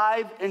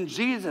alive in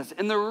Jesus?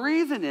 And the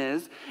reason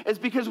is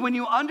because when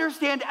you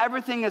understand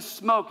everything is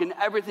smoke and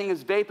everything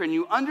is vapor, and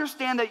you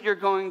understand that you're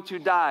going to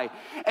die,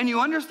 and you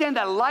understand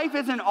that life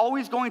isn't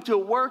always going to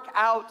work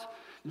out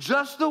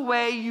just the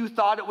way you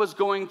thought it was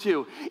going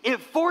to. It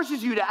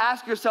forces you to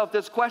ask yourself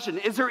this question: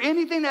 is there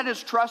anything that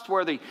is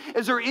trustworthy?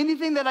 Is there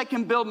anything that I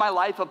can build my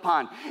life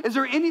upon? Is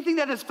there anything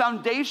that is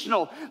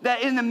foundational,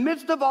 that in the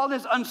midst of all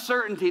this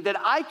uncertainty, that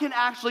I can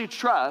actually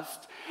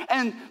trust?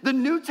 And the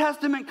New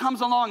Testament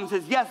comes along and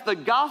says, yes, the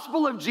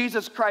gospel of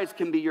Jesus Christ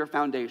can be your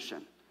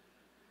foundation.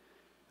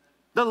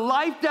 The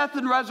life, death,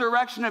 and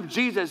resurrection of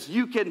Jesus,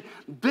 you can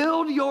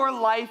build your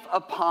life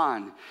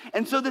upon.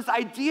 And so this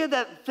idea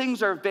that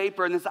things are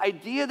vapor, and this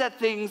idea that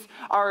things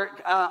are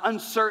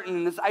uncertain,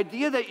 and this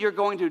idea that you're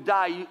going to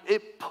die,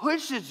 it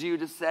pushes you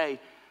to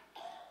say,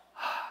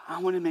 I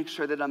want to make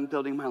sure that I'm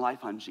building my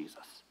life on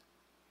Jesus.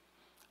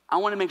 I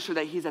want to make sure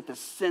that he's at the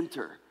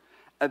center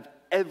of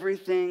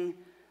everything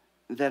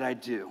that I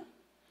do.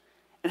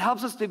 It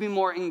helps us to be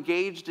more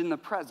engaged in the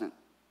present.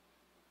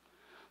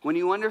 When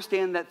you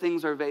understand that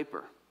things are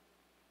vapor,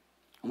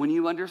 when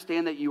you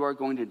understand that you are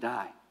going to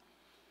die,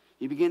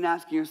 you begin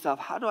asking yourself,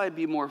 how do I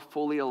be more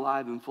fully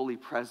alive and fully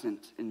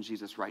present in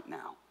Jesus right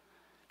now?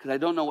 Because I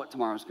don't know what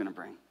tomorrow's going to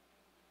bring.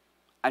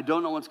 I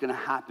don't know what's going to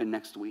happen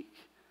next week.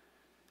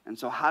 And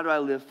so how do I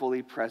live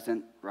fully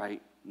present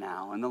right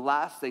now? And the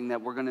last thing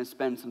that we're going to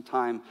spend some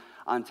time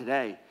on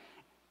today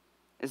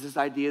is this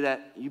idea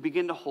that you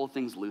begin to hold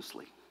things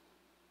loosely.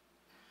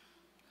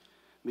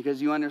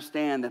 Because you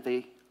understand that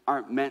they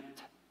aren't meant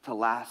to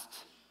last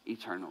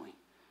eternally.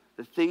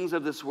 The things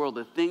of this world,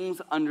 the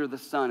things under the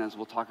sun, as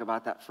we'll talk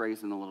about that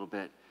phrase in a little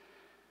bit,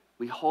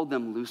 we hold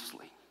them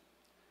loosely.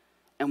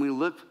 And we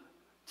look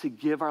to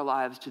give our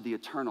lives to the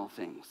eternal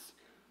things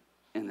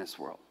in this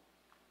world.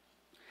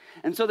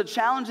 And so the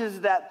challenge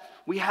is that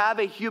we have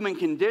a human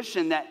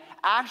condition that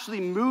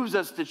actually moves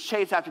us to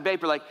chase after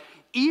vapor. Like,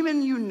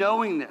 even you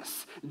knowing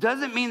this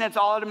doesn't mean that's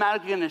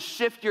automatically going to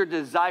shift your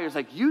desires.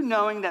 Like, you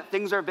knowing that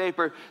things are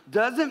vapor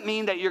doesn't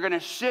mean that you're going to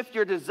shift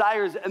your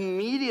desires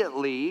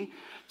immediately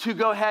to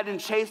go ahead and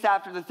chase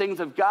after the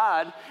things of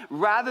God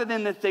rather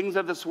than the things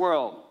of this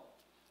world.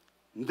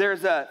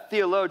 There's a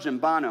theologian,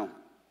 Bono,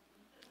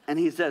 and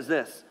he says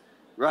this,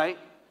 right?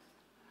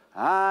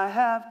 I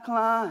have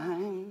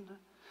climbed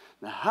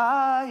the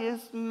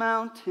highest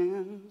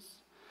mountains.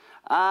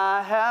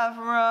 I have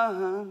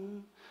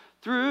run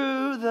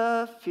through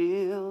the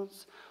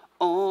fields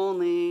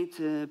only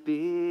to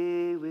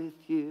be with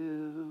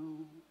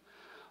you,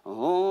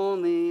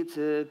 only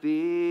to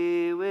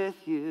be with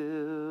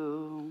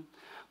you.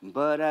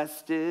 But I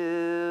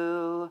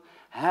still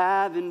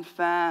haven't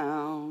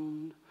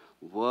found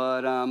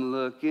what I'm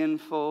looking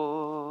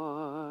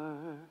for.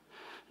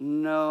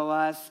 No,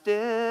 I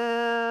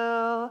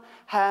still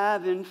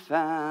haven't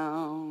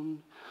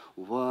found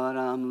what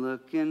I'm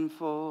looking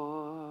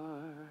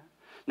for.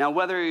 Now,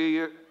 whether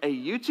you're a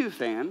U2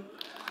 fan,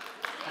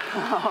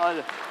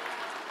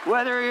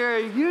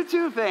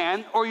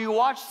 or you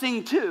watch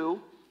Sing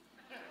 2,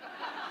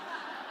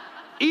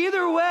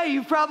 either way,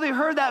 you've probably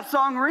heard that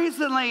song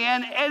recently,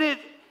 and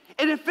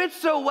it fits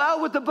so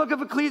well with the book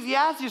of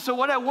Ecclesiastes. So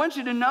what I want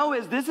you to know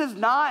is this is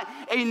not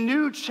a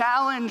new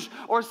challenge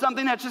or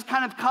something that's just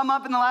kind of come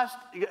up in the last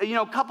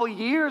couple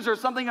years or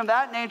something of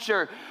that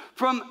nature.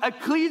 From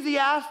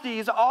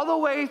Ecclesiastes all the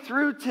way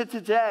through to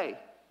today,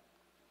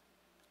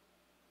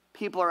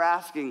 people are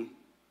asking,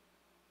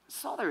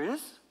 "Is all there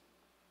is?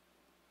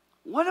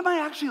 What am I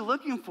actually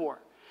looking for?"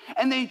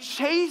 And they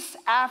chase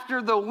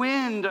after the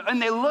wind,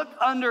 and they look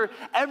under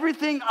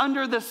everything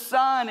under the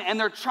sun, and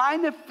they're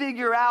trying to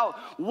figure out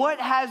what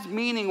has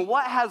meaning,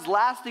 what has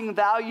lasting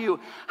value.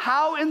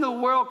 How in the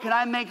world can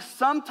I make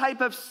some type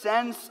of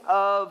sense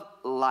of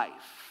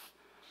life?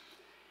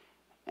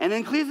 And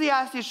in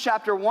Ecclesiastes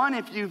chapter 1,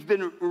 if you've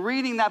been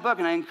reading that book,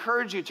 and I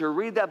encourage you to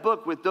read that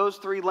book with those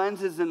three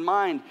lenses in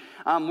mind,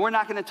 we're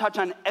not going to touch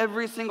on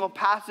every single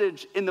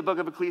passage in the book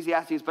of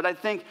Ecclesiastes, but I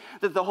think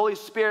that the Holy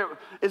Spirit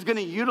is going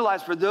to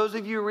utilize, for those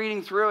of you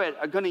reading through it,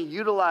 are going to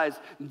utilize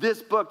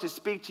this book to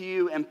speak to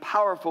you in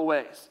powerful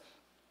ways.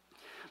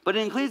 But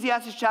in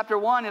Ecclesiastes chapter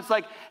 1, it's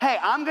like, hey,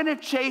 I'm going to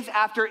chase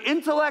after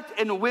intellect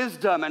and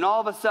wisdom, and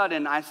all of a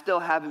sudden, I still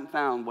haven't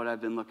found what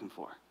I've been looking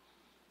for,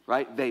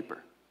 right?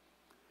 Vapor.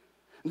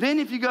 Then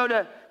if you go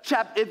to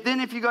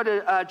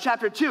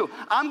chapter 2,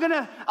 I'm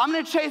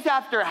gonna chase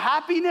after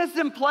happiness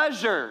and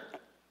pleasure,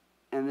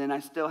 and then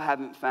I still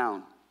haven't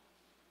found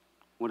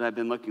what I've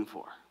been looking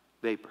for,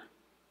 vapor.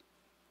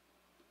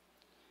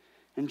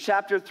 In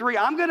chapter 3,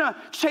 I'm gonna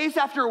chase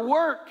after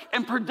work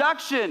and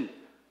production,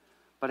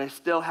 but I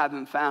still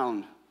haven't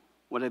found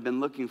what I've been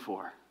looking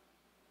for.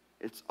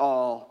 It's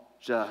all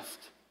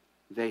just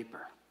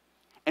vapor.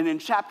 And in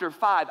chapter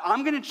 5,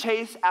 I'm gonna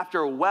chase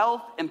after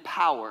wealth and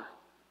power,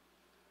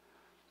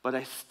 but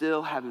I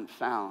still haven't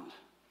found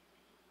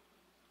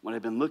what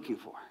I've been looking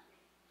for.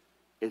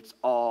 It's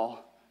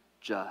all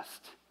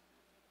just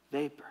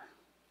vapor.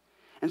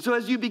 And so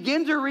as you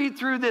begin to read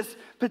through this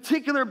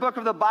particular book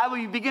of the Bible,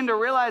 you begin to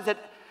realize that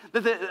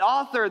the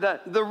author,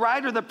 the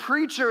writer, the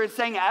preacher is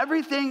saying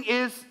everything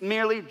is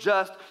merely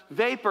just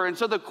vapor. And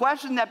so the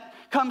question that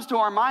comes to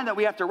our mind that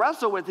we have to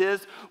wrestle with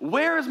is,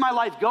 where is my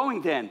life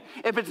going then?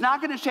 If it's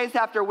not going to chase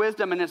after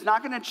wisdom, and it's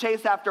not going to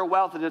chase after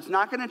wealth, and it's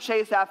not going to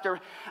chase after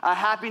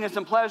happiness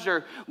and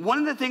pleasure, one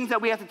of the things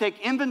that we have to take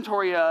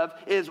inventory of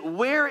is,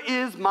 where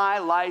is my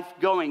life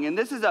going? And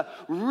this is a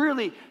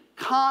really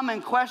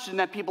common question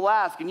that people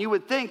ask, and you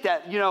would think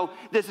that,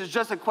 this is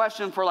just a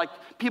question for like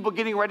people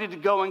getting ready to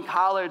go in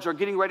college or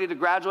getting ready to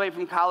graduate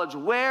from college.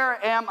 Where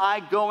am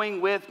I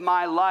going with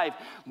my life?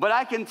 But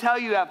I can tell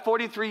you at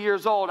 43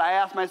 years old, I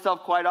ask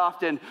myself quite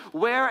often,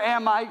 where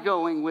am I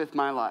going with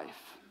my life?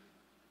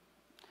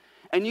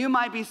 And you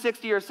might be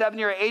 60 or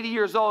 70 or 80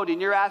 years old, and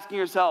you're asking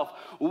yourself,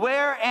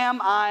 where am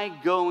I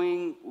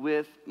going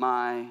with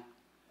my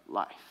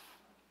life?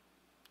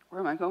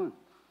 Where am I going?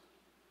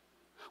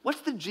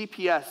 What's the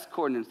GPS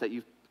coordinates that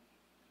you've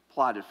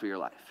plotted for your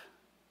life?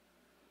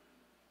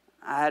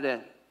 I had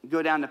to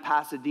go down to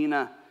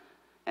Pasadena,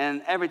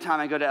 and every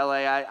time I go to LA,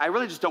 I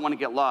really just don't want to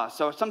get lost.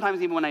 So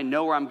sometimes even when I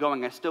know where I'm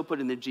going, I still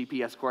put in the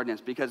GPS coordinates,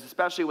 because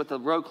especially with the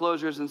road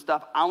closures and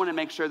stuff, I want to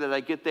make sure that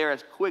I get there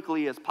as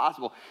quickly as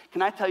possible.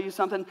 Can I tell you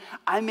something?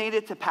 I made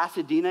it to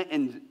Pasadena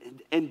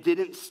and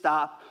didn't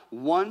stop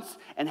once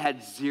and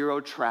had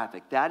zero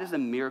traffic. That is a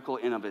miracle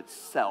in of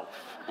itself.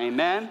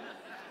 Amen?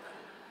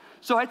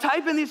 So I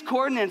type in these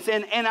coordinates,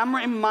 and I'm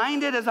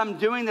reminded as I'm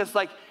doing this,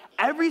 like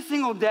every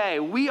single day,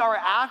 we are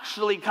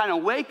actually kind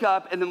of wake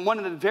up, and then one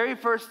of the very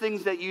first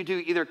things that you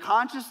do, either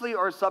consciously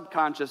or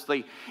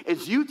subconsciously,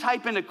 is you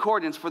type in the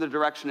coordinates for the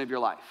direction of your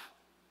life.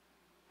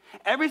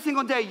 Every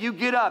single day you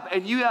get up,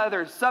 and you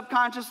either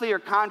subconsciously or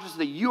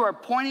consciously, you are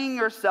pointing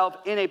yourself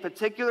in a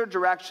particular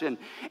direction.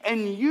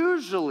 And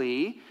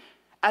usually,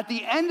 at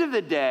the end of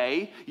the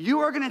day,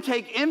 you are going to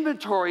take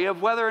inventory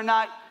of whether or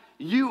not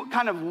you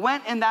kind of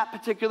went in that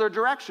particular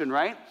direction,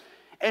 right?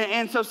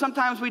 And so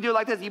sometimes we do it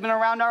like this, even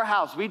around our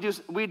house. We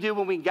do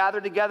when we gather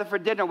together for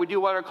dinner, we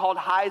do what are called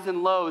highs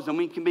and lows, and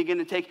we can begin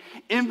to take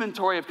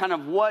inventory of kind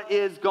of what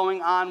is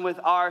going on with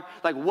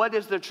what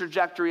is the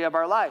trajectory of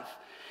our life.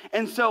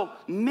 And so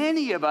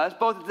many of us,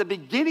 both at the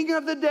beginning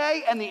of the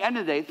day and the end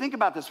of the day, think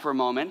about this for a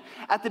moment.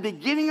 At the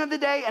beginning of the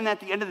day and at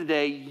the end of the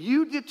day,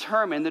 you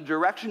determine the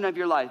direction of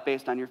your life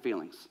based on your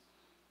feelings.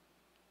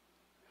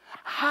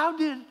 How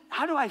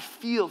do I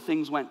feel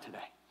things went today?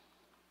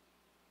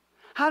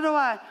 How do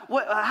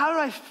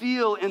I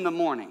feel in the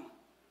morning?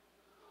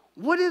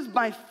 What is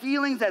my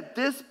feelings at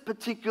this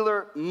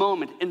particular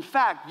moment? In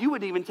fact, you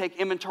would even take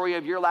inventory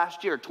of your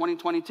last year,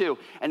 2022,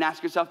 and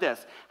ask yourself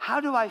this: how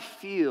do I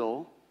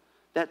feel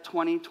that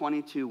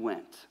 2022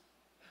 went?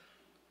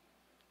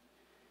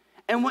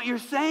 And what you're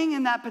saying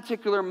in that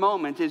particular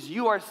moment is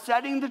you are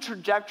setting the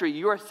trajectory,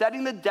 you are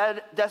setting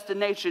the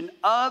destination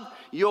of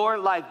your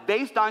life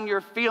based on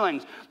your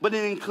feelings. But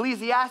in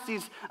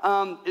Ecclesiastes,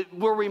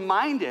 we're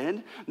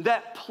reminded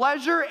that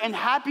pleasure and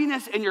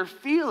happiness in your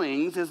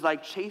feelings is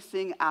like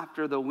chasing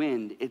after the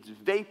wind. It's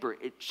vapor.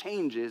 It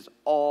changes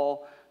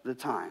all the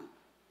time.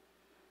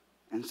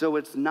 And so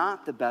it's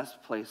not the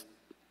best place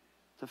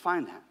to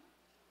find that.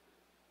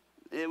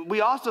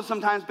 We also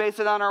sometimes base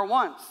it on our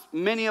wants.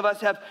 Many of us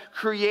have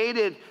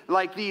created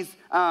like these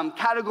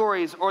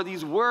categories or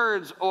these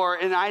words,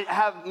 and I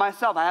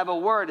have a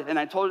word, and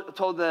I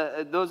told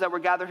those that were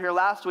gathered here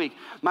last week,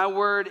 my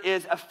word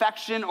is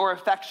affection or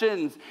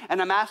affections.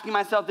 And I'm asking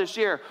myself this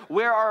year,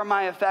 where are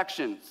my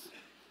affections?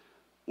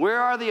 Where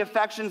are the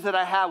affections that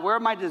I have? Where are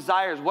my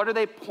desires? What are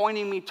they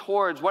pointing me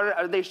towards? What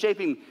are they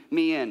shaping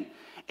me in?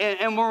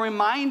 And we're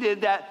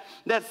reminded that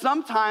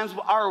sometimes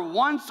our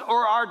wants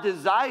or our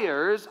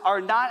desires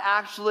are not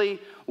actually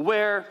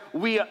where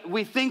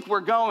we think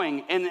we're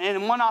going.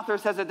 And one author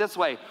says it this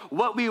way: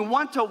 what we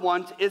want to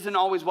want isn't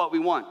always what we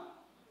want.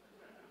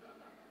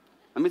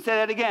 Let me say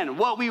that again.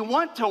 What we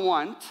want to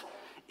want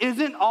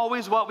isn't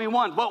always what we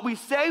want. What we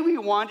say we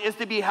want is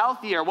to be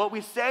healthier. What we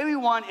say we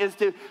want is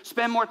to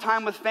spend more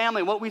time with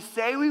family. What we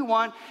say we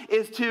want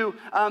is to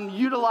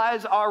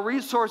utilize our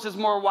resources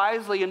more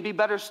wisely and be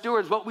better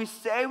stewards. What we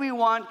say we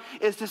want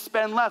is to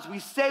spend less. We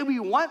say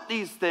we want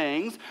these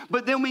things,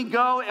 but then we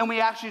go and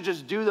we actually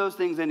just do those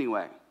things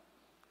anyway.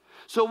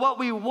 So what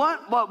we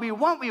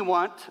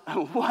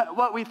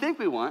think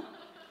we want,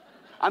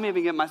 I'm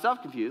even getting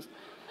myself confused,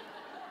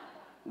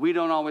 we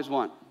don't always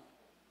want.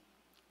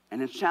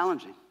 And it's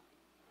challenging.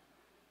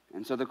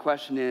 And so the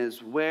question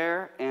is,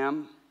 where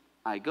am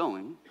I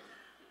going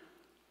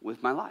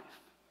with my life?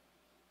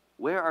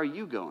 Where are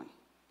you going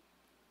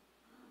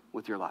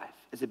with your life?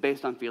 Is it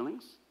based on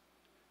feelings?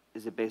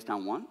 Is it based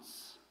on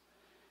wants?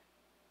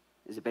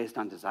 Is it based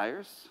on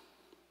desires?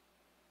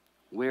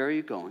 Where are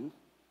you going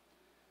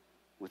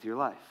with your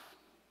life?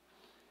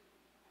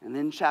 And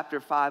then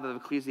chapter 5 of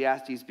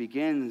Ecclesiastes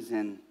begins,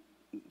 and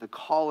the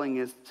calling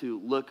is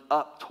to look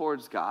up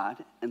towards God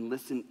and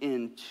listen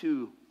in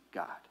to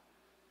God.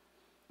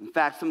 In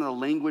fact, some of the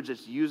language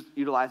that's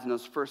utilized in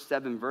those first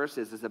 7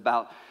 verses is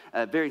about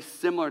very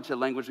similar to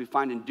language we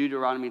find in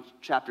Deuteronomy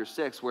chapter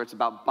 6, where it's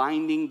about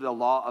binding the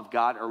law of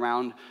God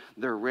around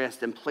their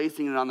wrist and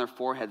placing it on their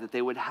forehead, that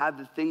they would have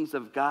the things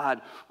of God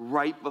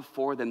right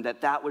before them,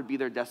 that would be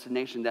their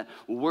destination, that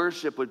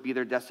worship would be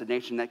their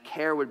destination, that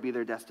care would be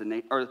their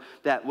destination, or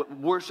that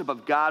worship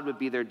of God would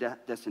be their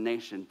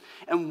destination.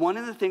 And one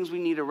of the things we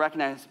need to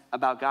recognize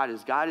about God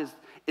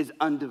is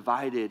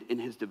undivided in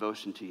his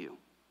devotion to you.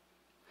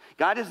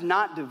 God is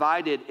not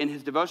divided in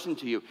his devotion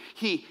to you.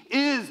 He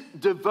is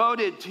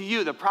devoted to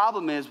you. The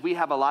problem is we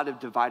have a lot of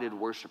divided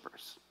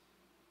worshipers.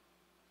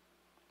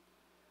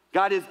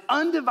 God is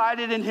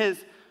undivided in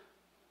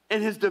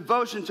his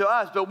devotion to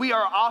us, but we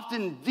are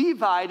often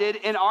divided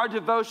in our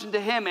devotion to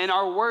him and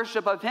our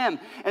worship of him.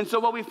 And so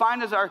what we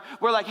find is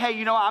we're like, hey,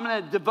 you know what? I'm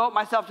going to devote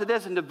myself to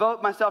this and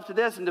devote myself to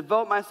this and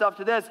devote myself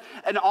to this.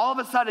 And all of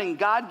a sudden,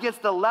 God gets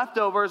the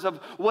leftovers of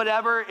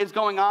whatever is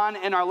going on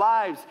in our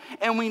lives.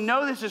 And we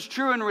know this is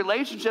true in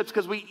relationships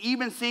because we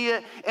even see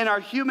it in our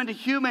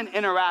human-to-human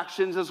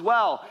interactions as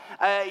well.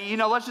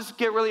 Let's just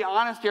get really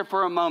honest here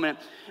for a moment.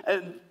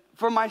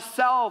 For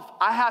myself,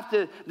 I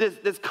have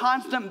this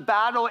constant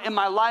battle in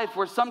my life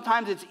where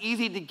sometimes it's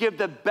easy to give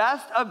the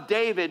best of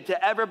David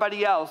to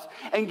everybody else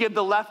and give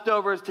the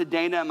leftovers to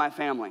Dana and my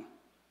family.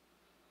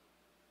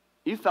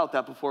 You felt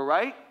that before,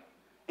 right?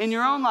 In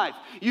your own life.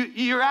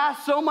 You're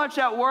asked so much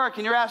at work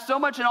and you're asked so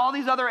much in all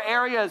these other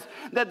areas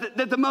that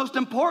the most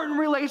important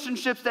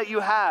relationships that you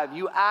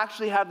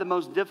actually have the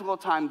most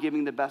difficult time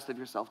giving the best of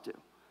yourself to.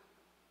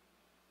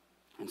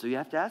 And so you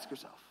have to ask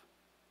yourself,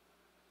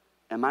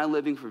 am I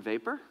living for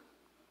vapor?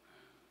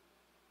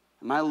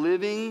 Am I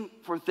living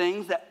for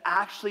things that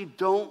actually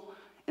don't,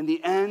 in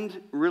the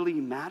end, really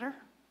matter?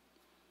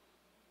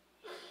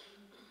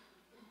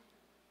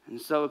 And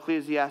so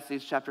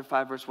Ecclesiastes chapter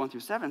 5, verse 1 through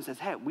 7 says,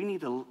 hey, we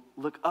need to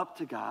look up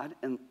to God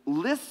and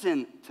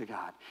listen to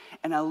God.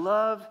 And I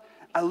love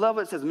what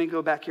it says. Let me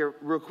go back here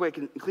real quick.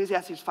 In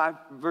Ecclesiastes 5,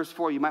 verse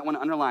 4, you might want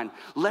to underline,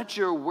 let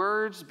your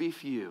words be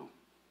few.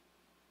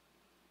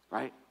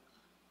 Right?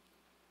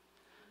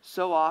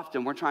 So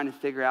often we're trying to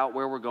figure out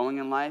where we're going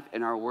in life,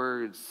 and our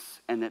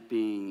words end up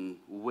being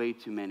way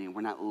too many. We're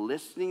not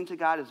listening to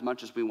God as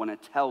much as we want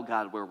to tell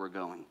God where we're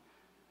going.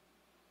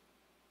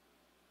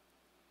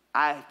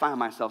 I find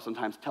myself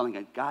sometimes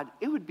telling God,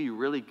 it would be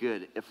really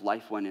good if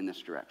life went in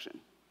this direction.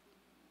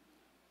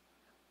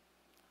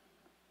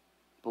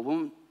 But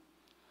when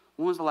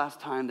was the last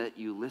time that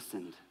you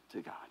listened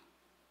to God?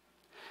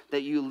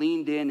 That you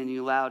leaned in and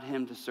you allowed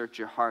him to search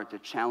your heart, to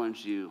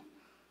challenge you,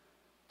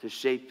 to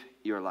shape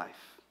your life?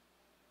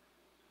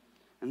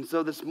 And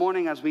so this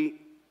morning, as we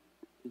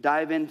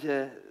dive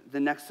into the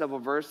next several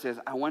verses,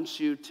 I want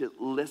you to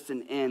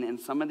listen in. And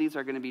some of these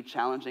are going to be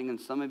challenging, and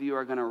some of you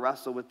are going to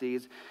wrestle with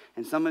these,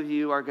 and some of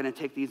you are going to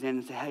take these in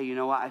and say, hey, you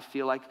know what? I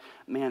feel like,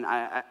 man,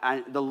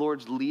 the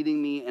Lord's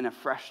leading me in a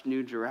fresh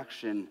new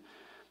direction.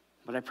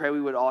 But I pray we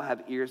would all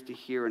have ears to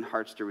hear and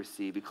hearts to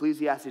receive.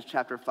 Ecclesiastes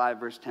chapter 5,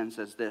 verse 10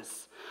 says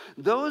this,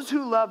 those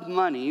who love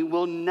money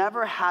will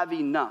never have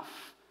enough.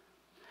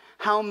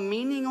 How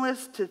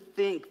meaningless to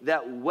think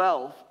that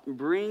wealth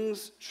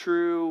brings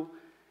true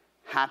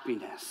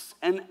happiness.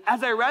 And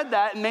as I read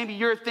that, and maybe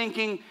you're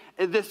thinking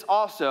this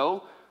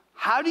also,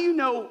 how do you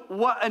know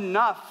what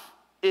enough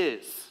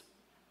is?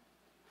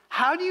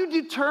 How do you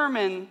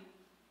determine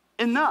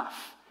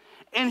enough?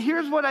 And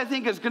here's what I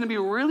think is going to be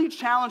really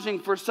challenging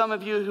for some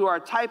of you who are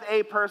type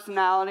A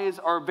personalities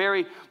or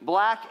very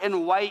black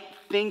and white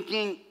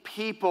thinking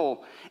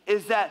people,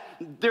 is that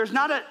there's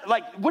not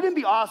wouldn't it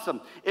be awesome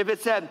if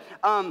it said,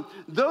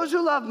 those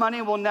who love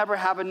money will never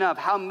have enough.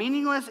 How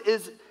meaningless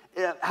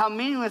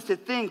to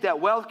think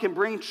that wealth can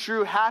bring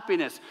true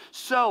happiness.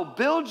 So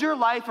build your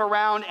life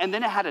around, and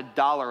then it had a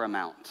dollar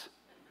amount.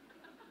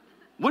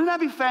 Wouldn't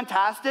that be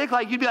fantastic?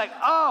 Like, you'd be like,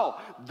 oh,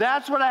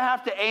 that's what I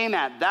have to aim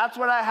at. That's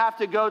what I have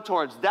to go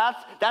towards. That's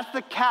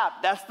the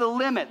cap. That's the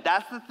limit.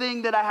 That's the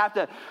thing that I have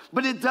to.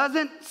 But it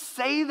doesn't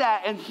say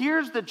that. And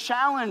here's the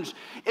challenge,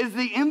 is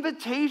the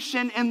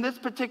invitation in this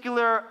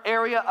particular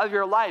area of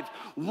your life.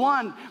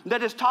 One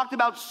that is talked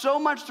about so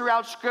much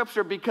throughout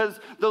Scripture, because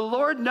the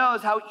Lord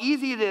knows how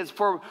easy it is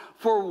for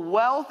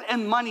wealth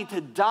and money to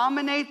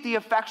dominate the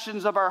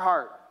affections of our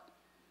heart.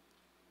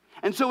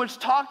 And so it's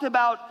talked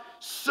about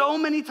so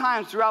many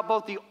times throughout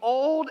both the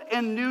Old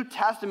and New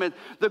Testament.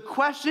 The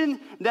question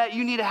that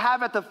you need to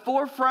have at the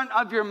forefront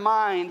of your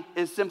mind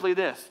is simply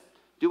this: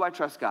 do I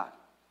trust God?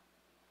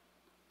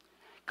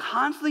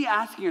 Constantly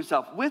asking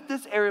yourself, with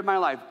this area of my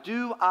life,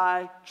 do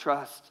I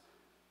trust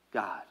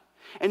God?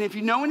 And if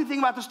you know anything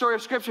about the story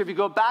of Scripture, if you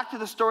go back to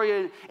the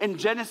story in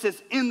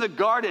Genesis in the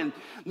garden,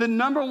 the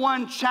number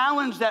one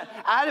challenge that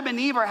Adam and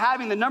Eve are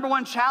having, the number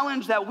one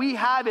challenge that we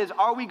have is,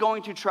 are we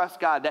going to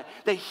trust God?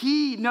 That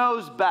he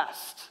knows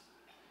best.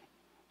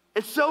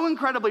 It's so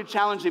incredibly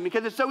challenging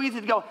because it's so easy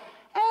to go,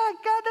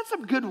 God, that's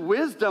some good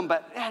wisdom,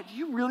 but do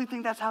you really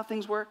think that's how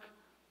things work?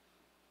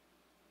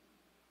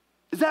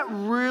 Is that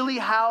really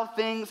how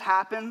things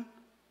happen?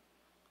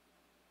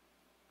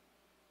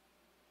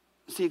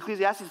 See, See,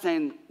 Ecclesiastes is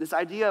saying this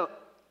idea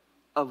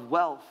of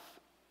wealth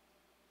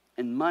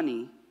and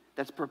money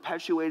that's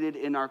perpetuated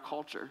in our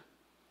culture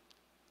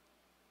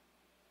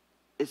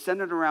is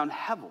centered around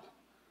hevel,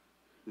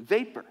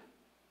 vapor.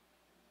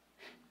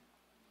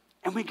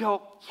 And we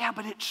go, yeah,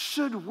 but it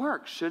should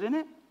work, shouldn't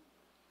it?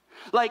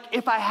 Like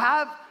if I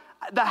have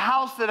the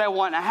house that I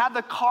want, I have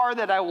the car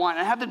that I want,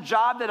 I have the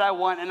job that I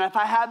want, and if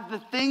I have the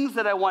things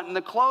that I want and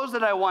the clothes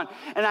that I want,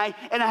 and I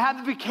have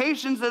the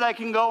vacations that I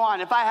can go on,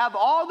 if I have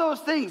all those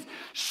things,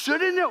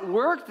 shouldn't it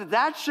work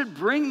that should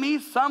bring me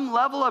some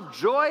level of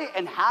joy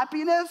and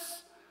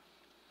happiness?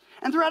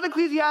 And throughout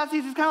Ecclesiastes,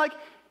 it's kind of like,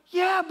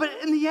 yeah, but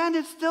in the end,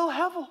 it's still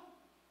hevel.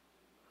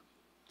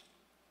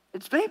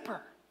 It's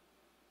vapor.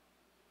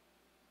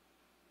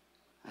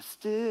 I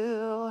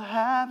still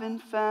haven't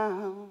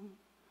found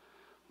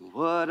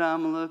what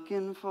I'm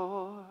looking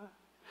for.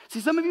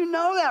 See, some of you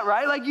know that,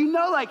 right? Like, you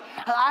know, like,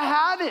 I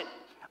have it,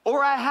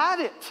 or I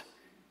had it.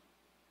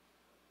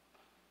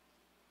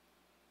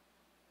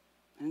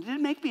 And it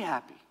didn't make me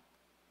happy.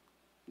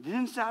 It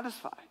didn't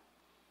satisfy.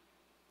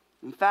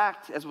 In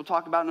fact, as we'll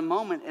talk about in a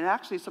moment, it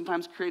actually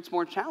sometimes creates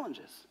more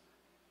challenges.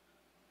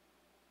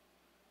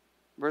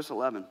 Verse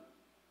 11.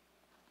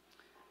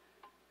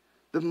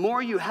 The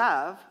more you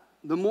have,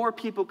 the more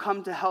people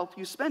come to help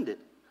you spend it.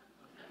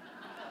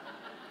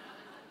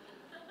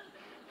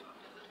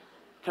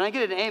 Can I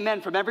get an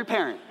amen from every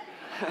parent?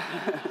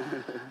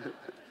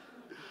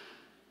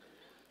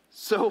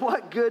 So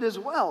what good is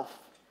wealth,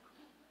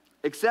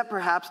 except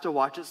perhaps to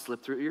watch it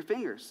slip through your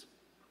fingers?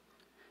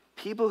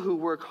 People who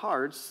work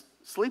hard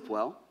sleep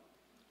well,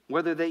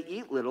 whether they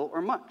eat little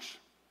or much.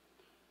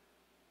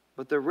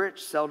 But the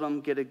rich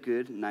seldom get a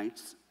good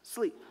night's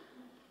sleep.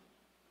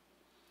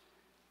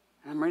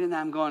 And I'm reading that,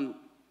 I'm going,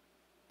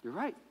 you're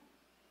right.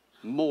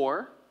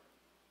 More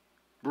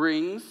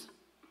brings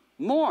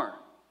more.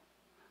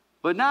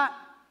 But not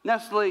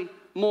necessarily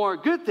more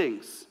good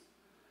things.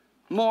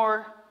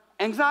 More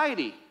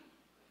anxiety.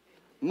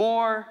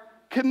 More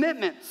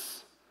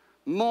commitments.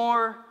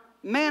 More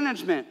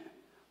management.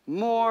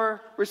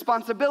 More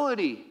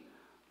responsibility.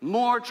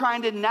 More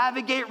trying to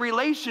navigate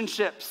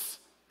relationships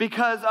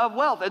because of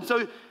wealth. And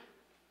so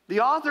the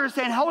author is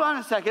saying, hold on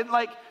a second,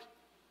 like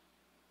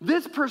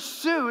this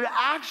pursuit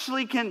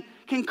actually can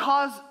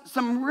cause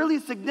some really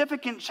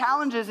significant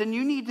challenges, and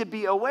you need to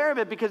be aware of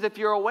it, because if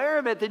you're aware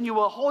of it, then you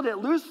will hold it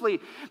loosely,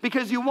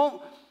 because you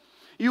won't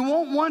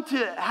want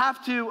to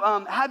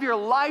have your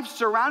life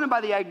surrounded by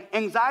the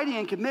anxiety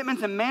and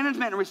commitments and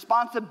management and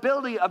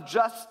responsibility of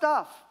just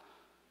stuff.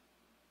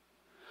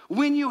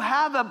 When you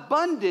have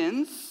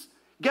abundance,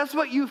 guess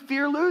what you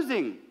fear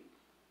losing?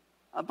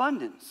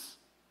 Abundance.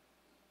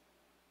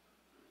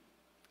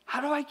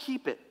 How do I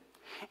keep it?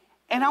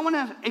 And I want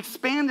to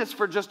expand this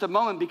for just a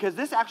moment, because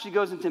this actually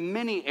goes into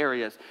many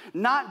areas,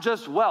 not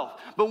just wealth,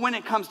 but when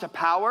it comes to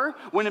power,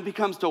 when it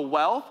comes to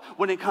wealth,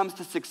 when it comes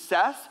to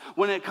success,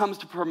 when it comes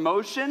to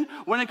promotion,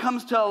 when it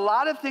comes to a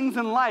lot of things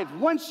in life.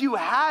 Once you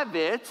have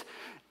it,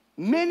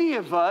 many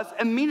of us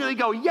immediately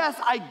go, yes,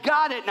 I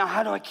got it. Now,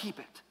 how do I keep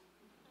it?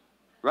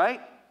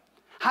 Right?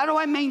 How do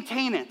I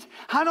maintain it?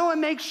 How do I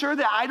make sure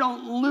that I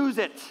don't lose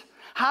it?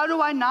 How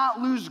do I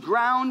not lose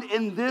ground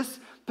in this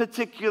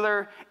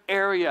particular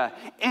area?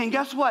 And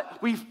guess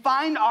what? We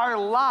find our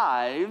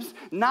lives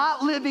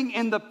not living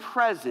in the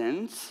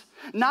present,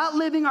 not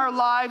living our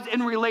lives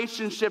in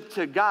relationship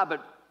to God,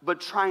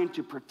 but trying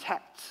to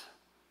protect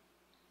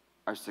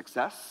our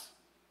success,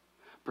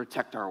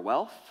 protect our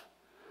wealth,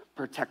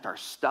 protect our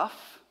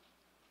stuff.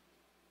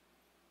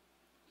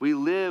 We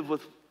live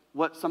with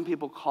what some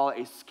people call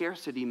a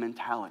scarcity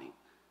mentality.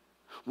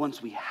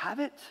 Once we have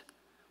it,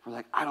 we're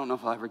like, I don't know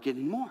if I'll ever get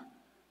any more.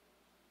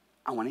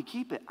 I want to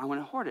keep it. I want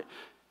to hoard it.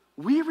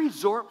 We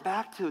resort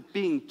back to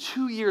being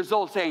 2 years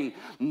old saying,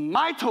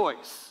 my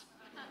toys,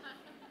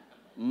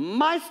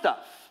 my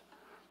stuff,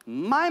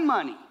 my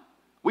money.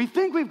 We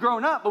think we've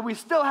grown up, but we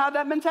still have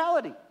that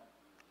mentality.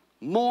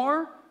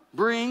 More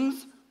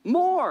brings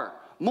more.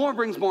 More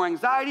brings more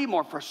anxiety,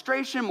 more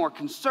frustration, more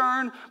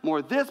concern,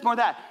 more this, more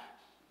that.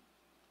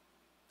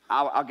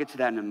 I'll get to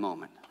that in a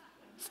moment.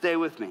 Stay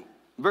with me.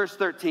 Verse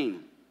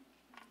 13.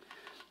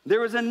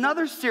 There is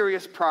another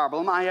serious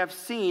problem I have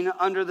seen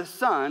under the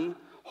sun.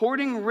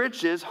 Hoarding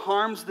riches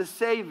harms the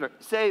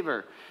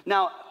saver.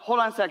 Now, hold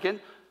on a second.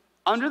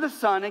 Under the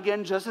sun,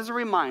 again, just as a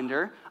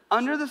reminder,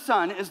 under the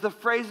sun is the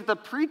phrase that the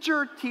preacher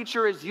or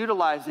teacher is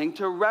utilizing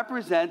to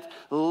represent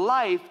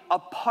life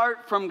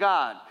apart from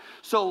God.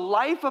 So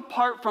life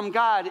apart from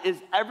God is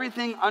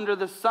everything under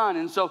the sun.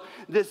 And so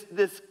this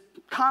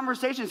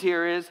conversations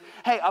here is,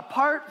 hey,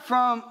 apart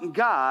from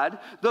God,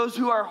 those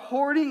who are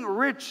hoarding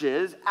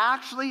riches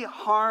actually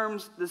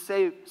harms the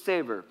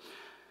saver.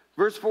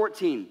 Verse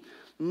 14,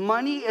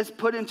 money is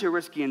put into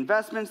risky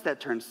investments that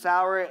turn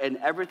sour, and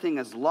everything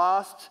is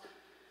lost.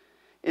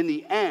 In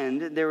the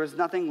end, there is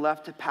nothing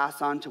left to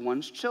pass on to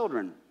one's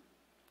children.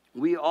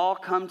 We all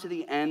come to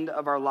the end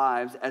of our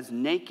lives as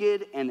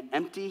naked and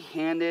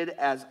empty-handed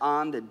as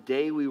on the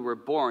day we were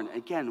born.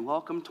 Again,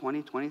 welcome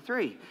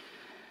 2023.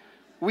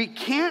 We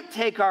can't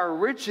take our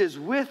riches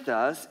with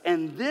us,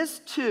 and this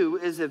too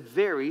is a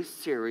very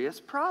serious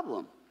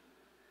problem.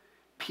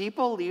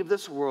 People leave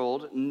this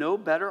world no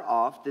better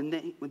off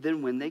than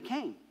when they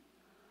came.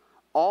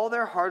 All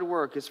their hard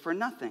work is for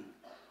nothing,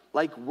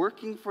 like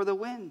working for the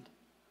wind.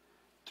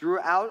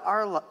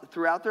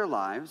 Throughout their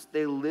lives,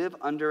 they live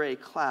under a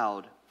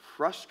cloud,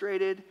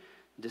 frustrated,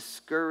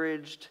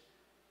 discouraged,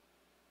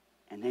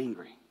 and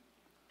angry.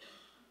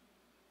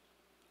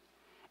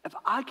 If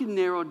I could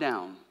narrow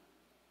down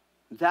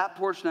that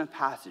portion of the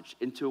passage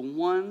into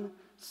one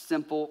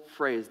simple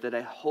phrase that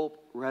I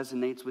hope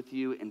resonates with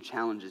you and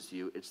challenges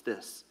you, it's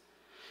this: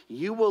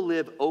 you will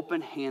live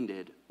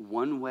open-handed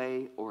one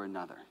way or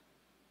another.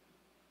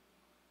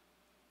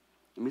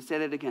 Let me say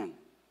that again.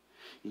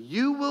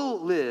 You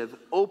will live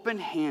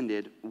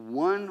open-handed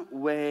one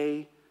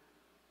way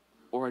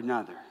or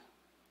another.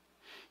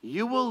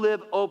 You will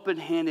live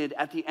open-handed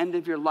at the end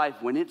of your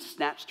life when it's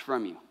snatched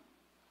from you.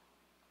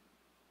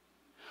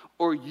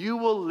 Or you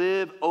will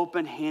live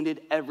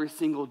open-handed every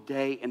single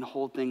day and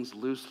hold things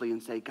loosely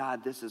and say,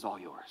 God, this is all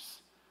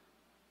yours.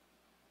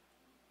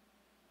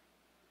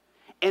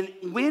 And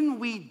when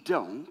we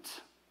don't,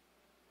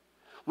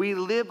 we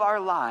live our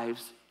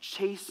lives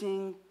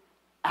chasing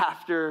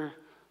after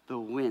the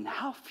wind.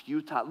 How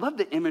futile. Love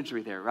the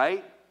imagery there,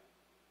 right?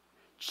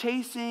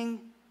 Chasing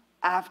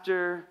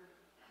after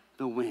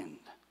the wind.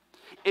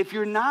 If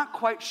you're not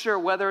quite sure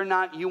whether or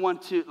not you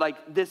want to,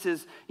 this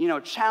is,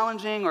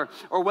 challenging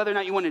or whether or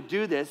not you want to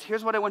do this,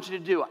 here's what I want you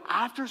to do.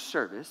 After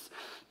service,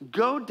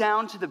 go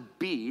down to the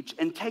beach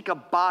and take a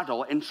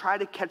bottle and try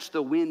to catch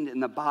the wind in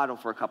the bottle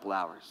for a couple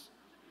hours.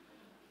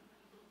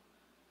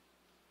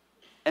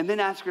 And then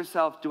ask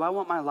yourself, do I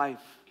want my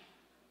life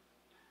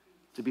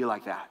to be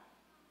like that?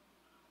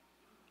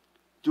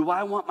 Do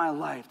I want my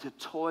life to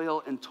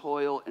toil and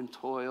toil and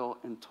toil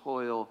and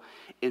toil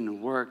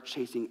in work,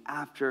 chasing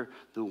after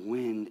the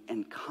wind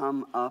and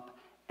come up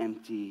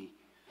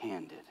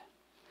empty-handed?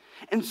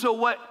 And so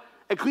what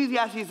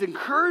Ecclesiastes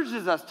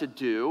encourages us to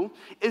do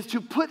is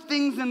to put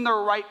things in their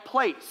right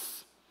place.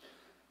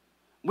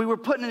 We were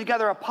putting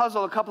together a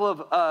puzzle a couple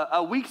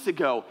of weeks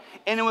ago,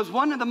 and it was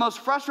one of the most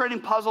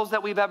frustrating puzzles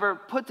that we've ever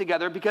put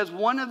together, because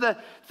one of the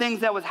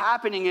things that was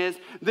happening is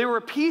there were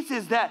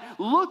pieces that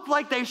looked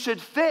like they should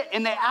fit,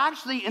 and they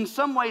actually in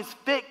some ways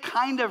fit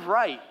kind of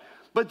right,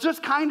 but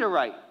just kind of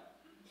right.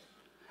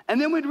 And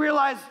then we'd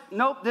realize,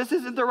 nope, this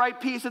isn't the right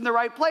piece in the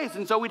right place.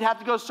 And so we'd have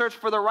to go search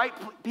for the right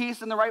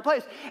piece in the right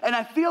place. And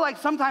I feel like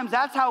sometimes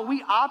that's how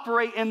we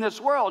operate in this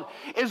world,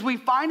 is we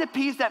find a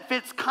piece that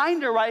fits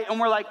kind of right, and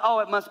we're like, oh,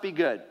 it must be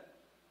good.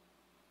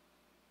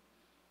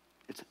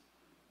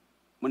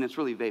 When it's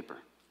really vapor.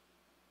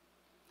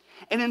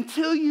 And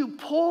until you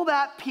pull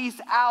that piece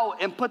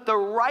out and put the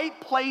right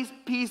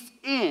piece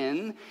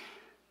in,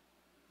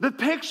 the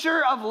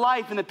picture of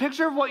life and the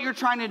picture of what you're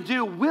trying to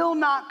do will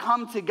not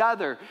come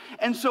together.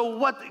 And so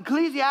what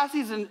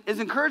Ecclesiastes is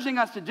encouraging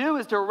us to do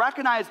is to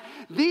recognize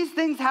these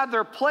things have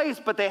their place,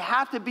 but they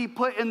have to be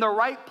put in the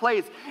right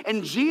place.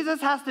 And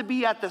Jesus has to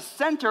be at the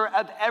center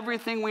of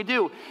everything we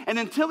do. And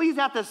until he's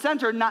at the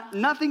center,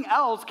 nothing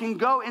else can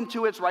go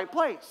into its right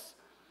place.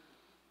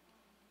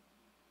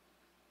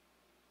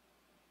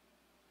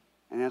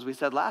 And as we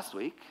said last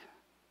week,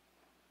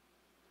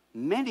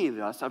 many of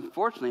us,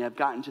 unfortunately, have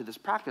gotten to this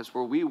practice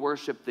where we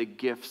worship the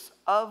gifts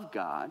of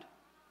God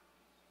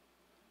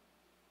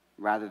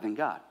rather than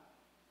God.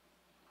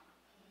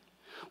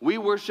 We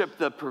worship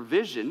the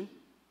provision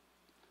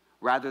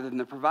rather than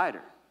the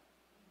provider.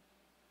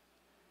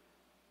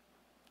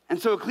 And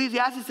so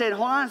Ecclesiastes said,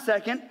 hold on a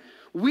second.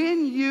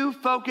 When you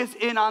focus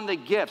in on the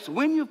gifts,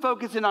 when you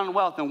focus in on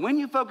wealth, and when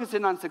you focus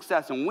in on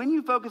success, and when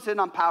you focus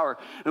in on power,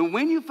 and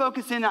when you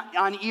focus in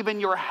on even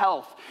your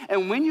health,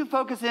 and when you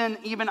focus in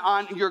even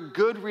on your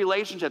good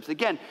relationships.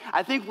 Again,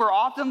 I think we're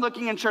often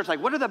looking in church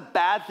like, what are the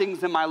bad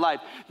things in my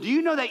life? Do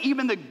you know that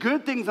even the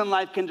good things in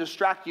life can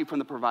distract you from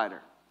the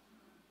provider?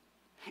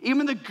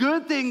 Even the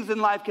good things in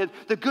life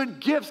the good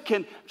gifts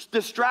can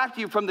distract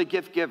you from the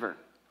gift giver.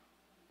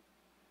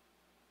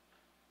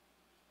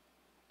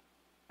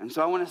 And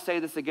so I want to say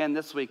this again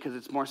this week because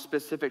it's more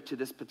specific to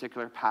this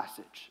particular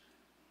passage.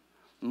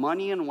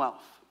 Money and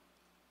wealth.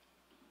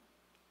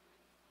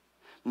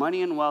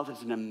 Money and wealth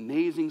is an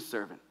amazing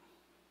servant,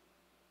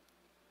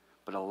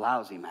 but a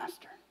lousy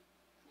master.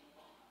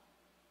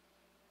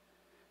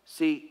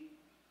 See,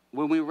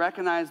 when we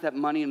recognize that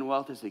money and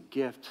wealth is a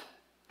gift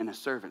and a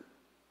servant,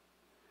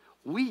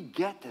 we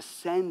get to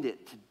send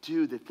it to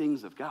do the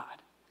things of God.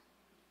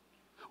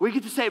 We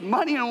get to say,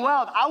 money and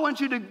wealth, I want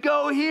you to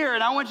go here,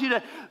 and I want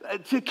you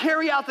to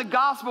carry out the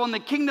gospel and the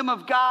kingdom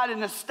of God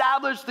and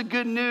establish the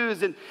good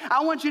news. And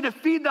I want you to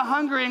feed the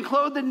hungry and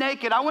clothe the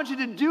naked. I want you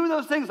to do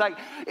those things. Like,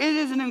 it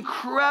is an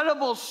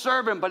incredible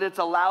servant, but it's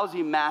a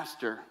lousy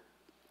master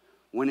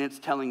when it's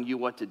telling you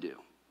what to do.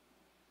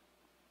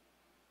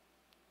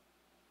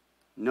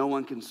 No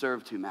one can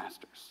serve two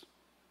masters.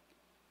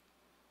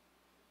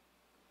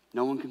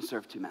 No one can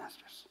serve two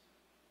masters.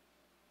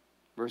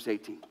 Verse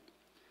 18.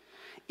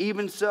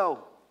 Even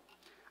so,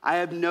 I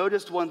have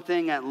noticed one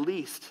thing at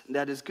least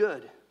that is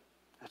good.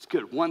 That's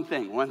good. One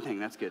thing,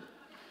 that's good.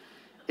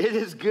 It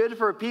is good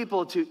for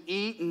people to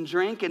eat and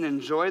drink and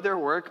enjoy their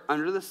work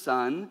under the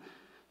sun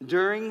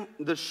during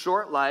the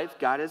short life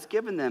God has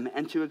given them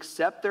and to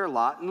accept their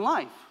lot in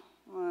life.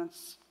 Well,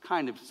 that's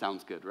kind of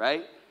sounds good,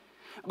 right?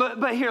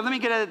 But here, let me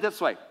get at it this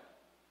way.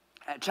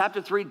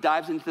 Chapter 3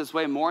 dives into this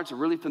way more. It's a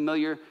really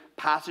familiar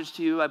passage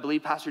to you. I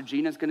believe Pastor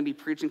Gina is going to be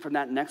preaching from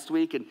that next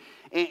week. And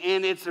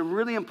it's a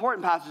really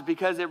important passage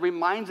because it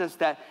reminds us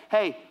that,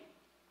 hey,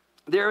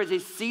 there is a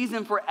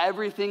season for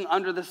everything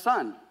under the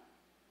sun.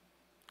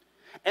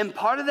 And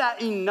part of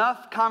that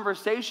enough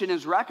conversation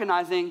is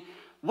recognizing,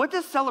 what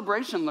does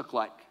celebration look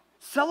like?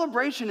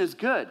 Celebration is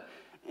good.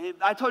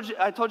 I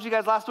told you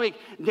guys last week,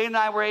 Dave and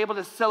I were able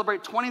to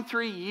celebrate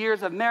 23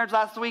 years of marriage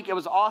last week. It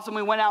was awesome.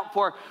 We went out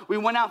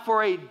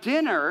for a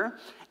dinner,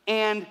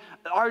 and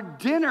our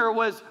dinner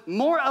was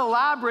more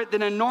elaborate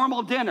than a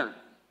normal dinner,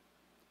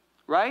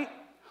 right?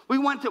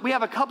 We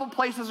have a couple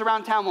places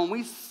around town when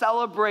we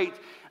celebrate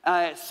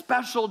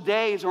special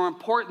days or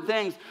important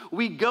things.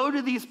 We go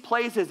to these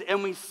places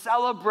and we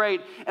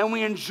celebrate and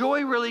we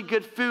enjoy really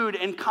good food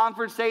and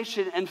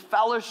conversation and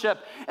fellowship,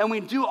 and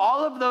we do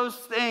all of those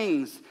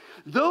things.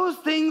 Those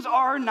things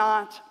are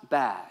not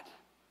bad.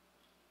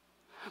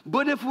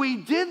 But if we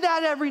did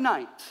that every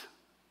night,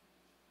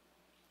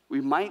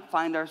 we might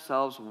find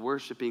ourselves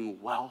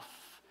worshiping wealth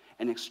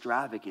and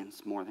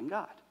extravagance more than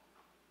God.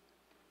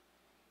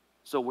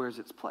 So where's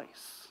its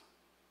place?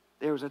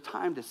 There is a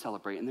time to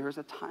celebrate and there is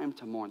a time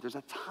to mourn. There's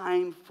a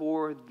time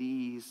for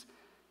these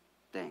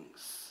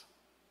things.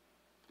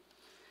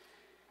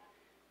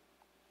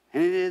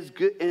 And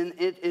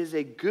it is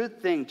a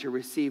good thing to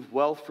receive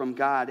wealth from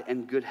God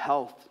and good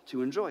health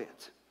to enjoy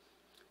it.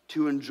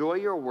 To enjoy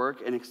your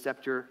work and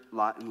accept your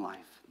lot in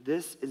life.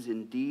 This is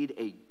indeed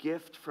a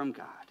gift from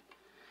God.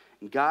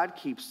 And God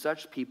keeps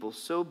such people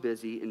so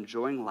busy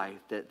enjoying life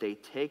that they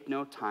take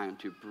no time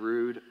to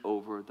brood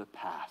over the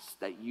past,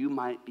 that you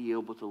might be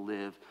able to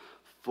live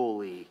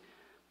fully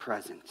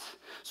present.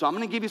 So I'm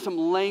going to give you some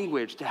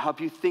language to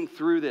help you think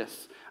through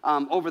this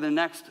over the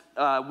next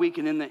week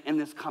and in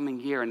this coming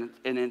year. And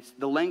it's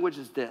the language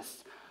is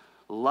this: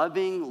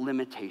 loving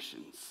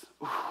limitations.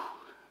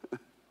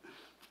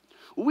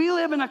 We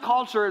live in a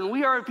culture and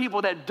we are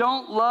people that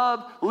don't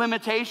love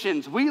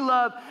limitations. We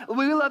love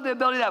the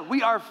ability that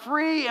we are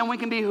free and we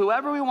can be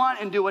whoever we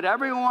want and do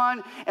whatever we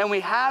want, and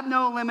we have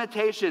no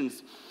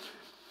limitations.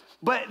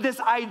 But this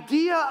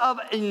idea of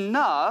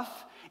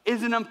enough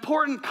is an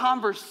important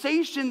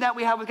conversation that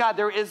we have with God.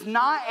 There is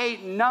not a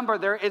number.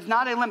 There is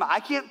not a limit.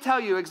 I can't tell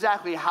you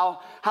exactly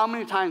how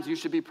many times you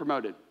should be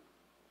promoted.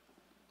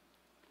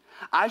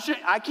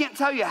 I can't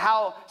tell you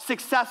how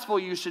successful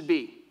you should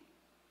be.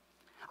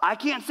 I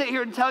can't sit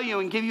here and tell you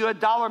and give you a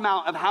dollar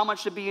amount of how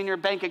much should be in your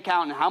bank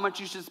account and how much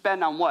you should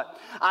spend on what.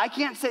 I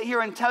can't sit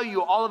here and tell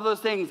you all of those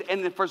things.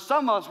 And for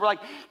some of us, we're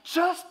like,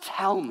 just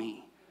tell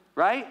me,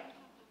 right?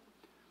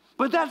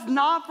 But that's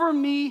not for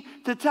me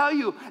to tell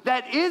you.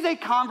 That is a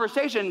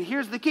conversation.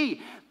 Here's the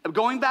key.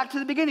 Going back to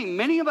the beginning,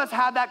 many of us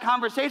have that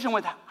conversation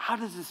with, how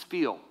does this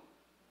feel?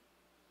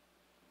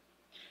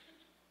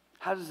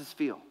 How does this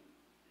feel?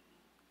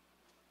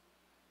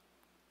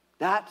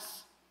 That,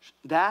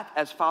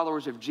 as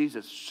followers of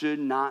Jesus, should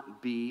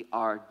not be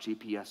our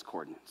GPS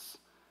coordinates.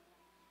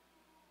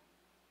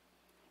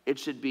 It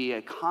should be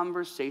a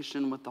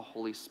conversation with the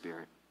Holy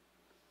Spirit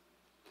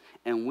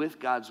and with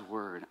God's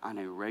word on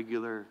a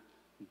regular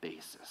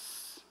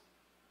basis.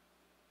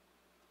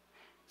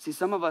 See,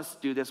 some of us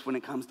do this when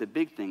it comes to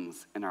big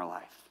things in our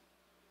life.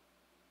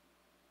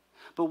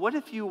 But what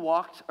if you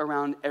walked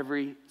around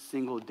every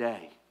single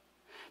day,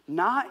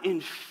 not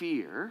in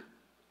fear,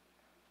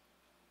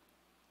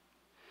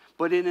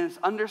 but in this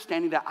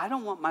understanding that I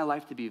don't want my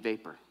life to be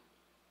vapor.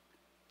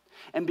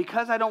 And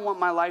because I don't want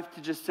my life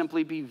to just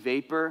simply be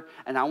vapor,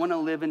 and I want to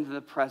live into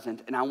the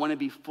present, and I want to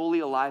be fully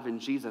alive in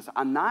Jesus,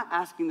 I'm not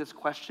asking this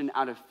question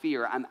out of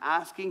fear. I'm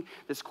asking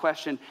this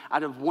question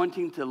out of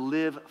wanting to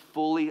live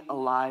fully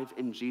alive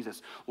in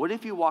Jesus. What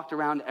if you walked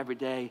around every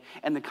day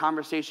and the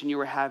conversation you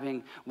were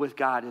having with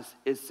God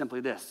is simply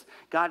this: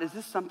 God, is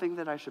this something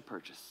that I should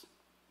purchase?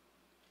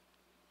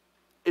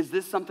 Is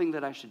this something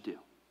that I should do?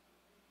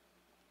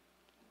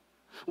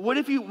 What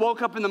if you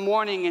woke up in the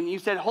morning and you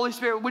said, Holy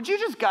Spirit, would you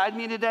just guide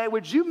me today?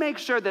 Would you make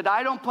sure that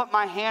I don't put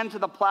my hand to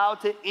the plow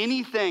to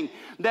anything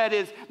that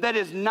is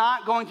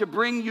not going to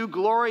bring you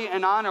glory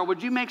and honor?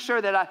 Would you make sure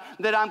that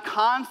I'm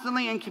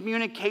constantly in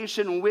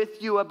communication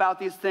with you about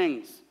these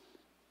things?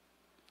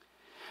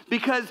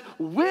 Because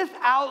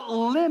without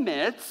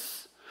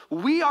limits,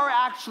 we are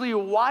actually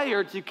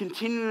wired to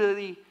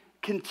continually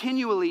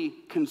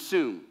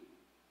consume.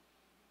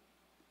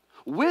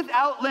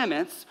 Without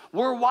limits,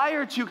 we're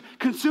wired to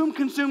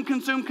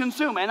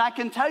consume. And I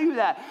can tell you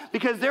that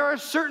because there are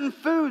certain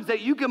foods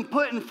that you can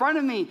put in front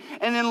of me,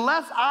 and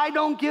unless I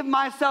don't give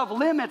myself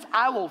limits,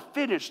 I will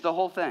finish the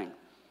whole thing.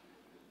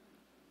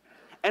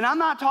 And I'm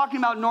not talking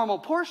about normal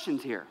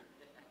portions here.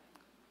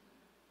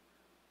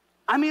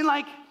 I mean,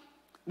 like,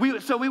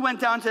 we went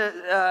down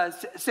to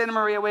Santa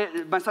Maria.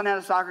 My son had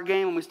a soccer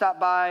game, and we stopped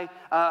by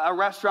a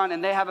restaurant,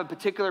 and they have a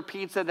particular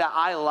pizza that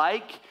I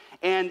like,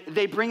 and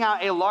they bring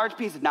out a large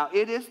pizza. Now,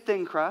 it is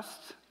thin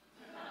crust.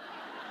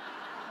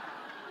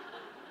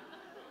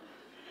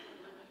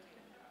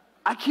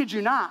 I kid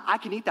you not, I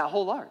can eat that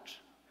whole large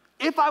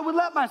if I would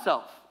let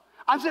myself.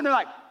 I'm sitting there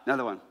like,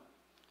 another one.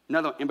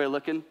 Anybody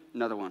looking?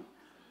 Another one.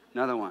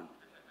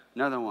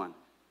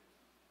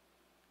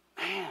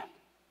 Man,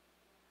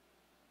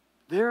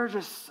 there are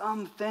just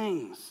some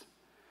things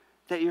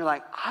that you're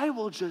like, I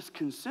will just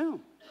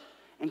consume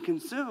and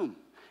consume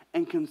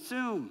and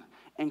consume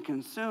and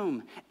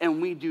consume.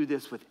 And we do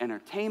this with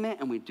entertainment,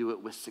 and we do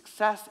it with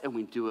success, and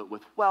we do it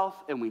with wealth,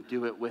 and we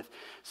do it with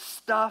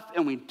stuff,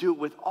 and we do it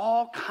with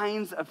all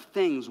kinds of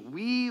things.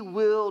 We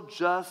will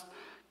just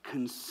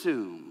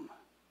consume.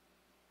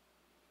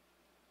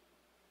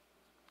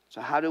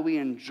 So how do we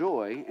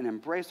enjoy and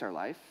embrace our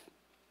life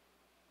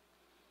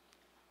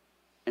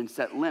and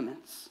set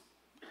limits?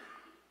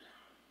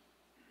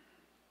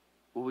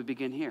 Well, we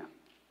begin here.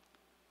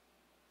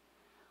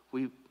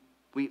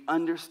 We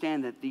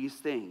understand that these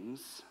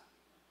things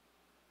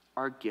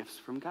are gifts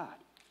from God.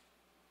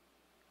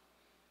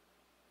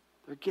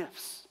 They're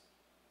gifts.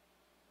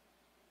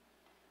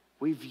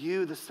 We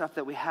view the stuff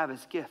that we have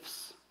as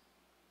gifts.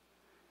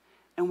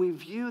 And we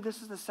view,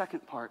 this is the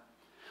second part,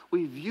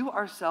 we view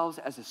ourselves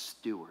as a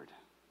steward.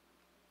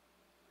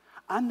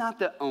 I'm not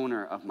the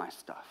owner of my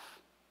stuff.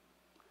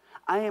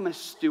 I am a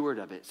steward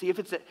of it. See, if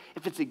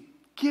it's a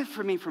gift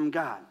for me from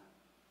God,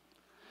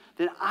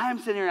 then I'm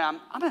sitting here and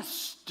I'm going to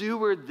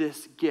steward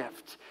this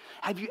gift.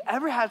 Have you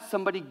ever had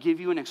somebody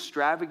give you an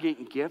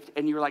extravagant gift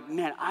and you're like,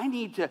 man, I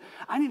need to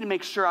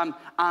make sure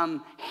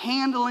I'm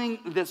handling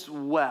this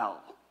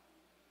well,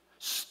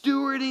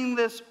 stewarding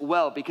this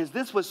well, because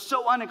this was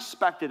so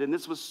unexpected and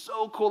this was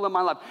so cool in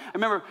my life. I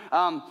remember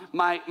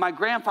my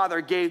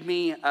grandfather gave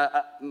me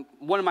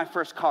one of my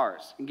first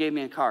cars and gave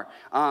me a car.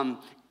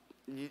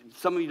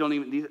 Some of you don't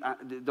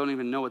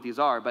even know what these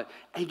are, but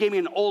he gave me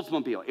an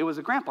Oldsmobile. It was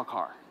a grandpa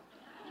car.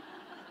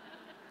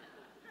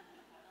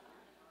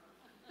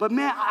 But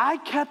man, I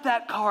kept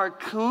that car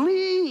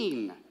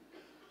clean,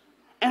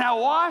 and I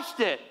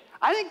washed it.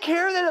 I didn't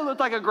care that it looked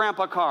like a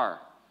grandpa car.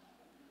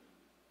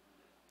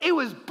 It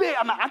was big.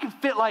 I mean, I could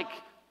fit like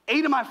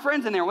 8 of my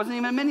friends in there. It wasn't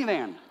even a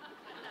minivan.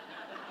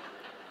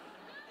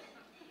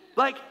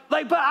 But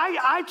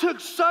I took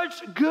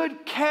such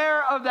good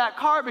care of that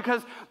car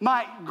because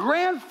my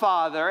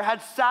grandfather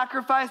had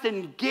sacrificed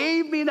and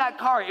gave me that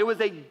car. It was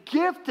a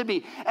gift to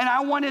me, and I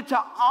wanted to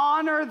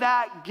honor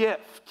that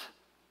gift.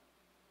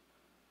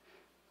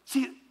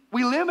 See,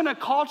 we live in a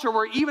culture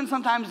where even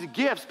sometimes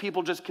gifts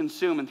people just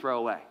consume and throw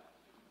away.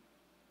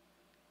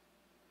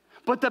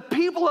 But the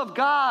people of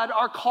God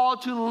are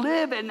called to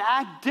live and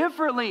act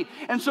differently.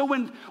 And so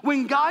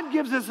when God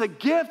gives us a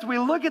gift, we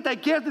look at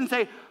that gift and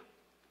say,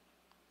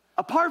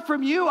 apart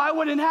from you, I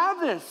wouldn't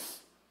have this.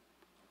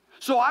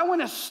 So I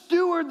want to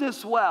steward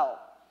this well.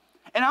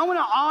 And I want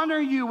to honor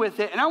you with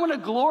it. And I want to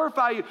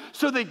glorify you.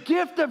 So the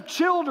gift of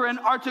children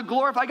are to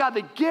glorify God.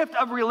 The gift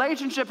of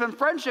relationship and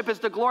friendship is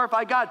to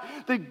glorify God.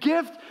 The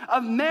gift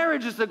of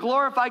marriage is to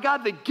glorify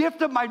God. The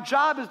gift of my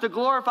job is to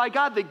glorify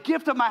God. The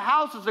gift of my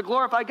house is to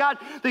glorify God.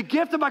 The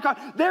gift of my car.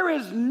 There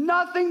is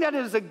nothing that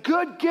is a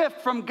good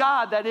gift from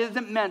God that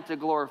isn't meant to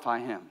glorify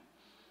Him.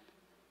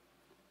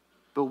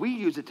 But we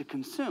use it to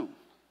consume.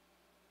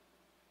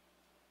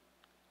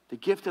 The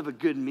gift of a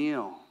good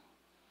meal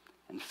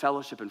and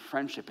fellowship and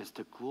friendship is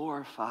to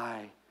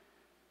glorify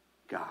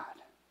God.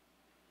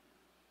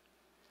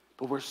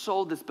 But we're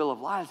sold this bill of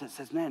lies that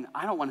says, man,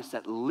 I don't want to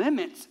set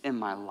limits in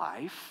my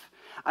life.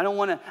 I don't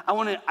want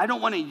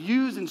to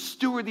use and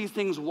steward these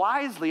things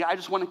wisely. I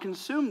just want to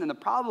consume them. The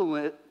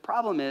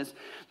problem is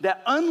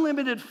that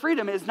unlimited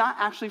freedom is not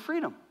actually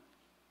freedom.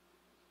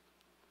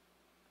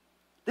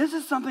 This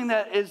is something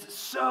that is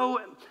so,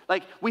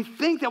 like, we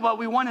think that what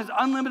we want is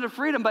unlimited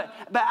freedom, but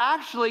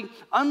actually,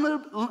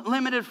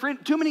 unlimited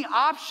freedom, too many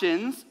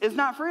options is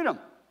not freedom.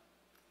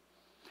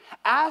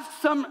 Ask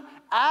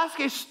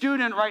a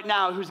student right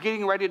now who's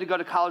getting ready to go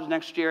to college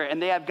next year,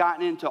 and they have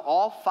gotten into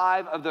all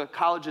 5 of the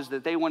colleges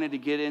that they wanted to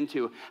get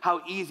into,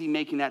 how easy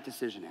making that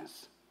decision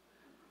is.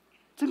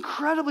 It's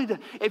incredibly,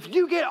 if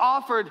you get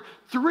offered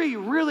 3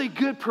 really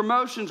good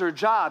promotions or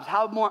jobs,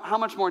 how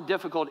much more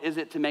difficult is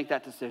it to make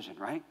that decision,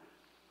 right?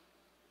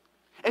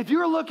 If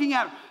you're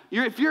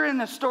if you're in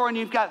the store and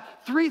you've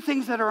got 3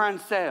 things that are on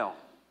sale,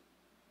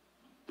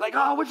 like,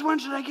 oh, which one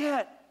should I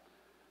get?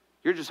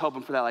 You're just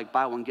hoping for that, like,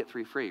 buy 1, get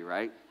 3 free,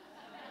 right?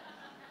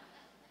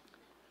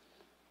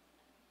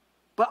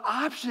 But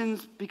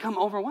options become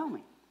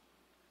overwhelming.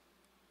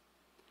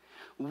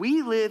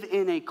 We live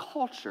in a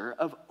culture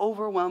of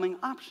overwhelming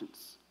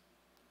options.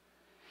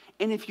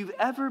 And if you've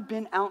ever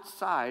been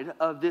outside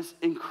of this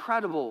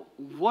incredible,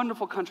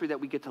 wonderful country that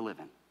we get to live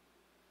in,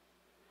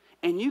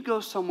 and you go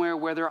somewhere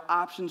where their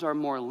options are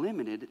more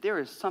limited, there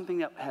is something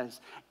that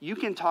you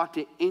can talk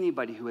to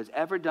anybody who has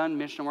ever done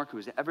mission work, who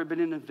has ever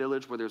been in a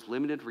village where there's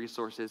limited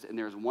resources, and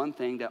there's one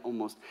thing that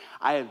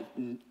I have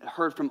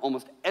heard from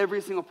almost every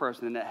single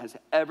person that has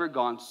ever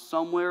gone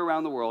somewhere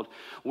around the world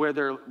where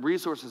their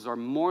resources are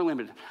more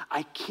limited.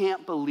 I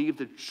can't believe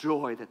the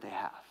joy that they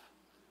have.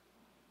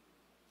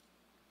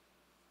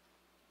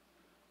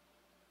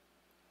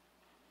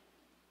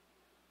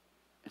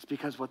 It's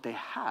because what they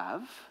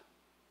have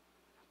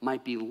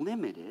might be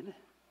limited,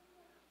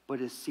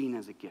 but is seen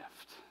as a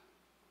gift.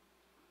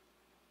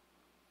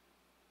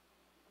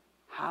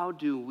 How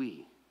do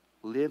we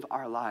live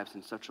our lives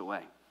in such a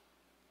way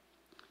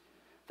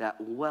that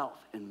wealth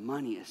and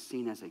money is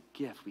seen as a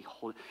gift? We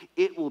hold it.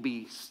 It will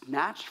be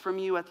snatched from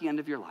you at the end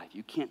of your life.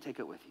 You can't take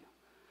it with you.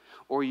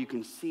 Or you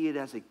can see it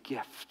as a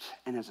gift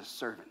and as a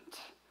servant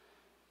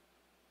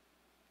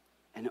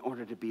in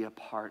order to be a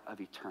part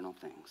of eternal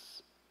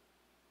things.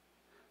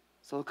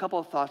 So a couple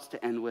of thoughts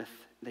to end with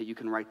that you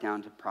can write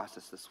down to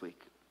process this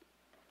week.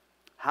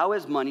 How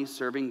is money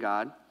serving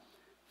God,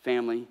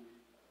 family?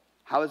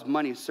 How is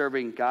money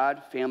serving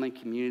God, family,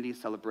 community,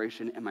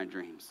 celebration, and my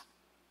dreams?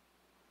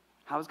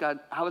 How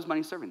is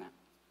money serving that?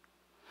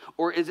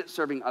 Or is it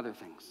serving other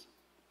things?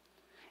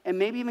 And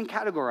maybe even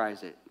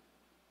categorize it.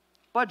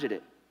 Budget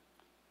it.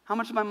 How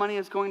much of my money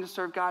is going to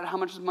serve God? How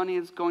much of money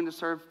is going to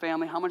serve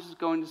family? How much is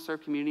going to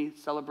serve community,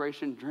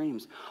 celebration,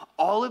 dreams?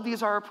 All of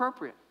these are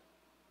appropriate.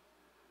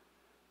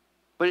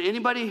 But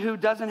anybody who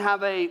doesn't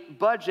have a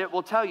budget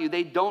will tell you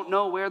they don't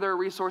know where their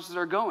resources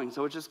are going.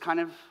 So it's just kind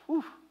of,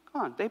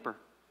 vapor.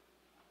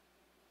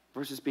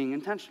 Versus being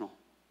intentional.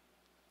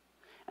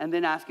 And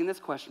then asking this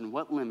question,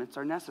 what limits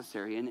are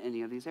necessary in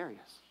any of these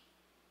areas?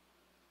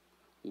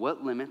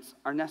 What limits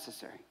are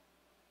necessary?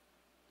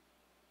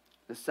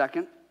 The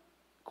second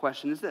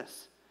question is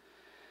this.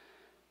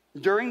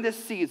 During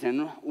this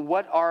season,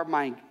 what are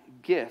my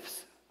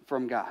gifts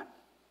from God?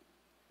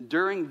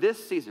 During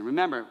this season,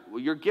 remember,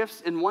 your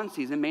gifts in one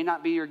season may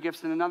not be your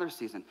gifts in another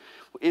season.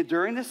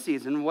 During this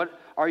season, what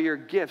are your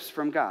gifts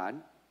from God?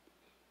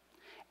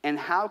 And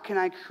how can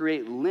I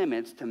create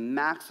limits to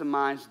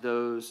maximize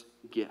those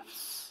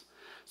gifts?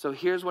 So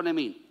here's what I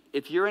mean.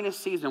 If you're in a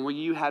season where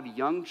you have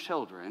young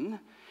children,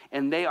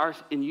 and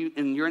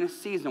you're in a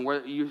season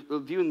where you're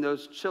viewing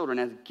those children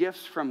as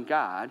gifts from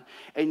God,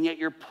 and yet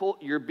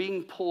you're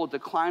being pulled to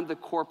climb the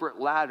corporate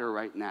ladder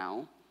right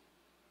now,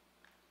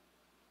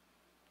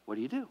 what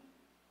do? You're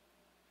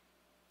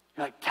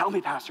like, tell me,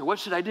 Pastor, what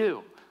should I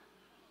do?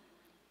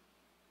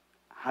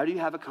 How do you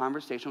have a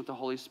conversation with the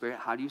Holy Spirit?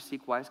 How do you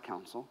seek wise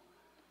counsel?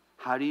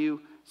 How do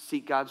you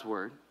seek God's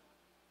word?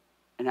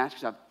 And ask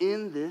yourself,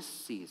 in this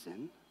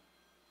season,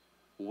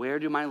 where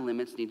do my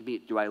limits need to be?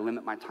 Do I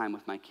limit my time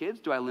with my kids?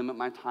 Do I limit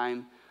my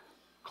time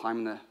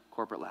climbing the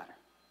corporate ladder?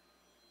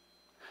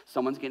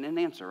 Someone's getting an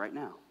answer right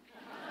now.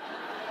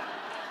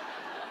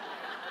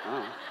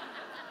 Oh.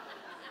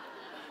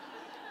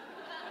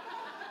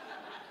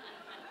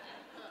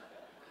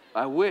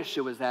 I wish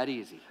it was that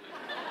easy.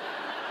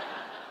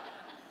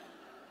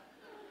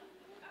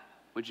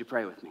 Would you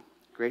pray with me?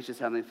 Gracious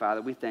Heavenly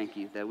Father, we thank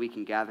you that we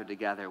can gather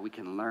together, we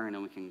can learn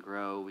and we can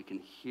grow, we can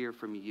hear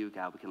from you,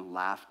 God, we can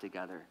laugh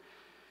together.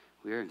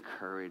 We are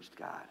encouraged,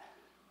 God.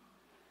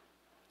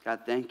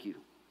 God, thank you.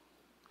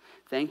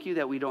 Thank you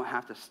that we don't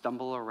have to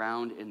stumble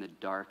around in the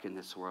dark in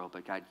this world,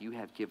 but God, you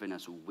have given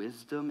us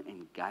wisdom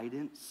and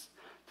guidance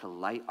to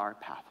light our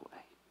pathway.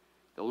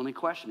 The only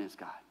question is,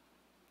 God,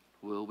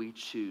 will we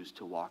choose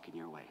to walk in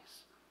your ways?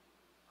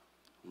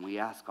 And we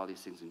ask all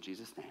these things in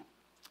Jesus' name.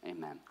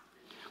 Amen.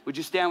 Would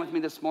you stand with me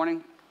this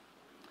morning?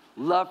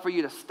 Love for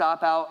you to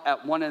stop out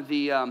at one of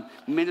the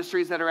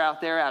ministries that are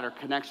out there at our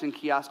Connection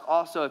kiosk.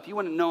 Also, if you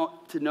want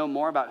to know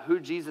more about who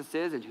Jesus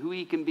is and who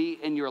he can be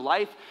in your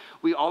life,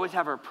 we always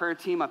have our prayer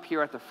team up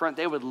here at the front.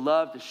 They would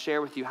love to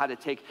share with you how to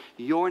take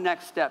your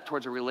next step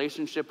towards a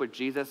relationship with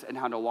Jesus and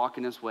how to walk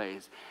in his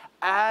ways.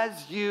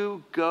 As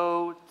you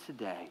go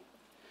today,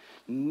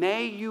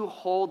 may you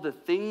hold the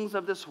things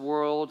of this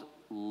world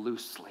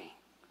loosely,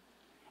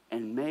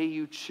 and may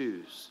you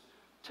choose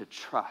to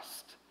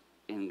trust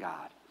in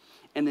God.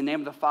 In the name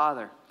of the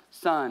Father,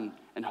 Son,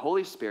 and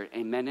Holy Spirit,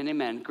 amen and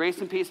amen. Grace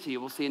and peace to you.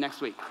 We'll see you next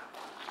week.